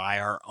clouded by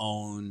our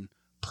own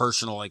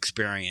personal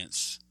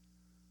experience.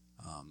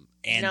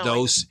 And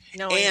knowing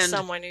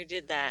someone who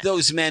did that.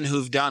 Those men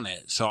who've done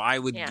it. So I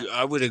would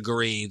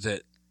agree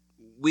that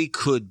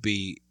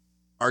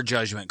our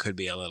judgment could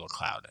be a little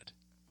clouded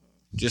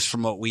just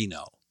from what we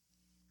know.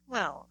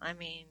 Well, I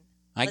mean,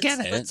 I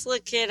get it. Let's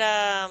look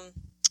at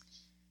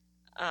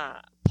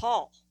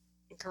Paul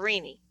and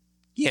Carini.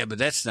 Yeah, but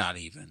that's not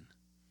even.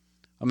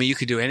 I mean, you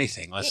could do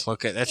anything. Let's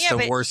look at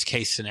the worst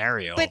case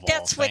scenario. But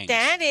that's what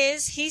that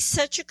is. He's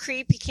such a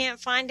creep. He can't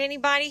find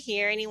anybody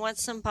here, and he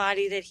wants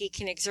somebody that he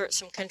can exert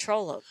some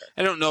control over.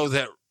 I don't know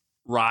that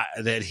I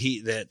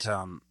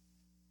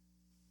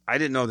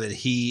didn't know that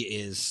he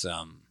is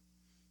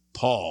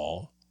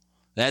Paul.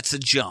 That's a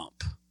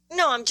jump.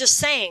 No, I'm just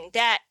saying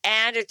that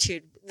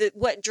attitude,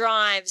 what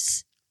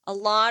drives a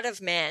lot of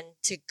men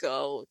to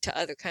go to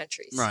other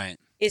countries. Right.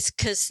 Is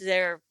because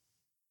they're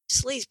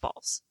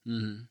sleazeballs.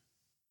 Mm-hmm.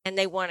 And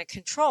they want to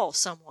control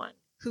someone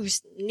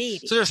who's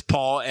needy. So there's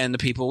Paul and the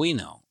people we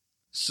know.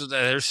 So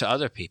there's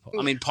other people.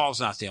 I mean,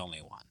 Paul's not the only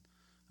one.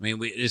 I mean,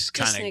 this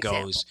kind of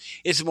goes.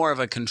 It's more of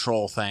a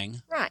control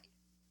thing. Right.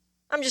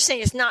 I'm just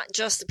saying it's not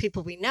just the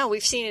people we know.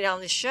 We've seen it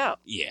on this show.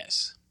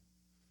 Yes.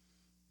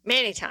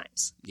 Many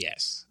times.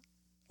 Yes.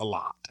 A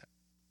lot.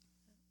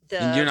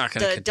 And you're not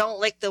going to don't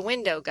lick the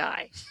window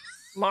guy.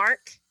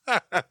 Mark.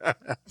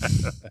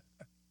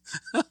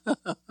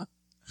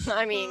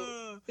 I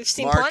mean, we've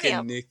seen plenty of them. Mark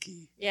and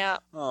Nikki. Yeah.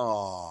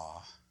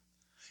 Oh.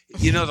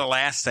 You know, the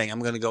last thing, I'm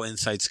going to go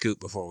inside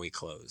scoop before we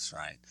close,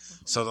 right?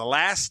 Mm-hmm. So the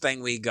last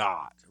thing we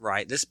got,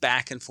 right, this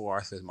back and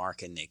forth with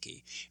Mark and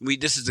Nikki.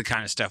 This is the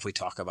kind of stuff we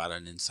talk about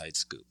on Inside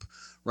Scoop,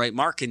 right?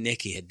 Mark and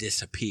Nikki had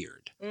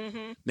disappeared.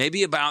 Mm-hmm.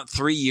 Maybe about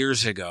 3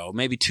 years ago,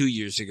 maybe 2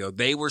 years ago,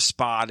 they were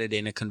spotted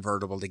in a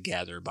convertible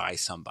together by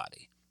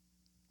somebody.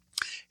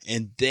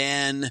 And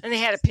they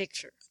had a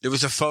picture. There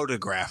was a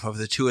photograph of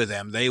the two of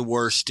them. They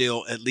were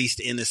still at least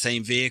in the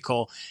same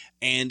vehicle.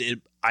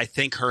 And I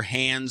think her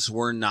hands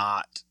were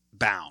not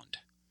bound.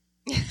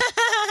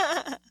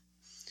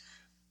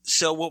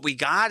 So what we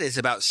got is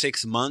about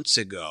 6 months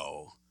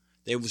ago,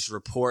 there was a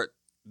report,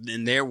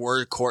 and there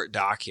were court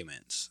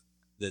documents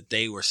that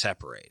they were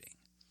separating.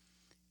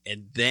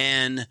 And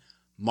then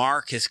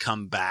Mark has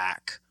come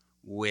back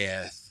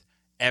with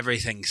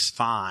everything's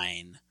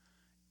fine.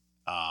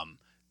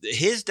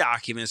 His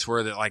documents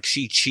were that like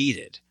she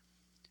cheated,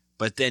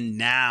 but then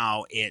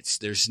now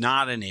there's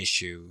not an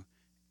issue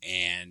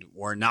and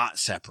we're not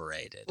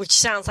separated. Which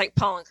sounds like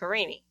Paul and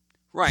Carini.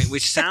 Right.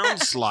 Which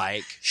sounds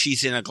like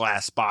she's in a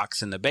glass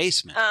box in the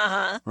basement.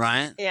 Uh-huh.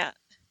 Right? Yeah.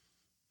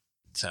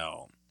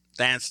 So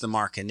that's the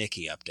Mark and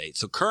Nikki update.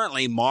 So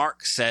currently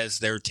Mark says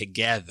they're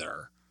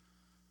together,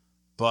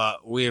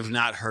 but we have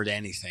not heard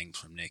anything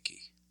from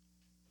Nikki.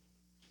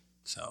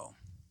 So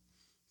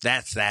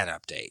that's that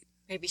update.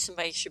 Maybe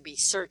somebody should be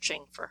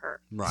searching for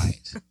her.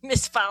 Right.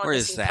 Misfiling. Where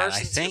is that?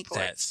 I think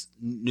report. That's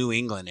New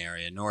England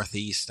area,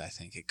 Northeast. I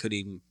think it could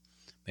even,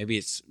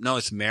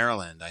 it's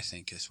Maryland, I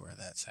think is where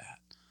that's at.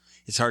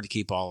 It's hard to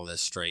keep all of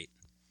this straight.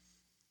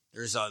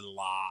 There's a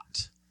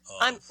lot.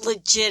 I'm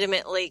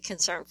legitimately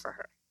concerned for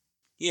her.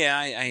 Yeah,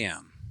 I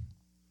am.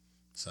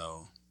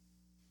 So,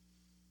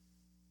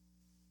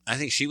 I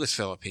think she was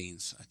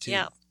Philippines, too.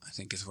 Yeah. I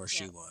think is where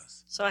she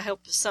was. So I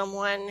hope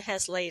someone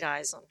has laid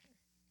eyes on her.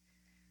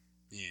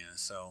 Yeah,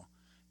 so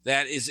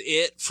that is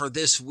it for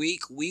this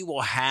week. We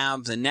will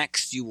have the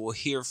next you will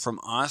hear from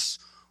us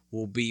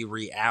will be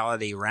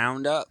Reality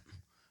Roundup.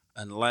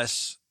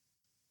 Unless,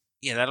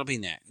 that'll be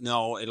next.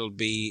 No, it'll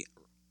be,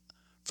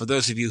 for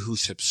those of you who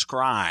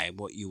subscribe,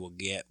 what you will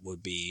get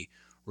would be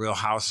Real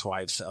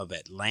Housewives of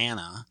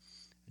Atlanta,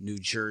 New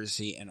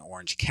Jersey, and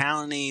Orange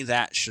County.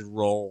 That should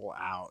roll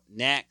out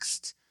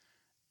next.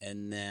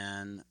 And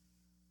then,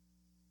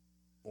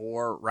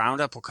 or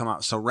Roundup will come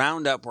out. So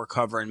Roundup, we're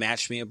covering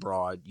Match Me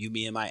Abroad, You,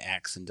 Me, and My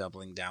Ex, and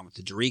doubling down with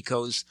the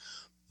Doricos.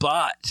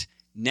 But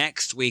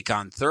next week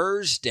on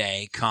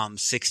Thursday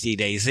comes 60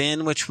 Days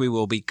In, which we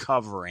will be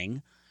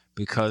covering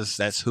because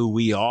that's who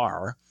we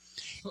are.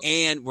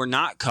 And we're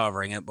not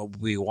covering it, but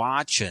we'll be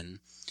watching.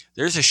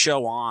 There's a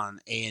show on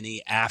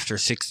A&E after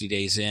 60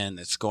 Days In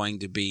that's going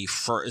to be,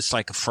 it's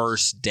like a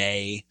first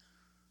day,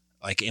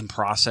 like in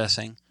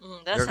processing.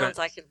 That sounds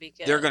like it'd be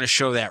good. They're going to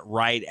show that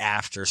right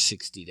after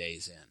 60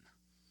 Days In.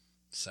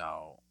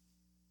 So,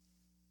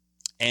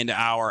 and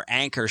our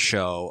anchor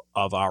show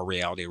of our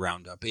Reality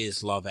Roundup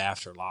is Love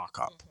After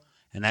Lockup.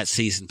 Mm-hmm. And that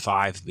season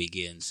 5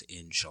 begins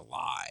in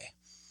July.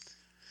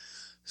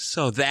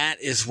 So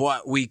that is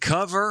what we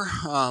cover.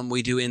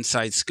 We do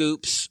inside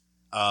scoops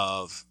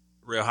of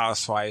Real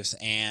Housewives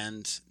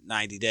and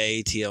 90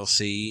 Day,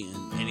 TLC,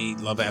 and any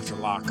Love After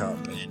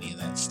Lockup and any of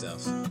that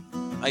stuff.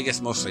 I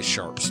guess mostly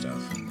sharp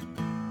stuff.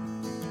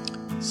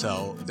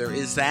 So there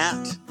is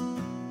that.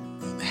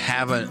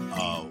 Have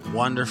a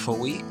wonderful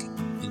week.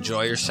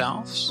 Enjoy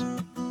yourselves.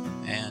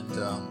 And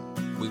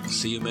we will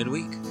see you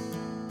midweek.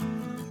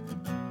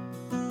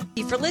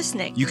 Thank you for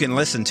listening. You can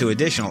listen to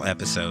additional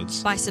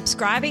episodes by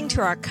subscribing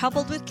to our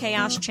Coupled with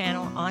Chaos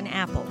channel on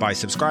Apple, by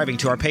subscribing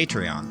to our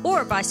Patreon,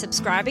 or by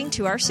subscribing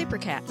to our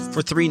Supercast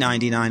for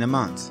 $3.99 a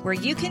month, where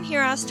you can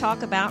hear us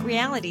talk about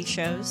reality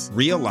shows,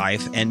 real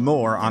life, and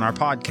more on our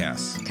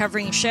podcasts,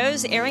 covering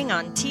shows airing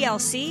on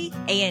TLC,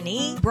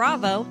 A&E,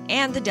 Bravo,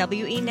 and the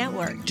WE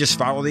Network. Just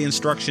follow the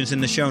instructions in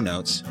the show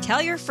notes.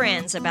 Tell your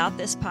friends about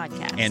this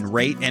podcast. And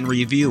rate and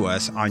review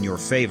us on your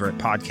favorite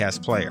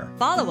podcast player.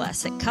 Follow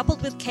us at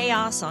Coupled with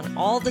Chaos on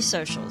all the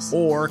socials.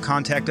 Or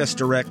contact us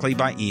directly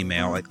by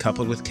email at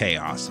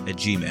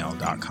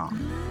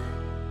coupledwithchaos@gmail.com.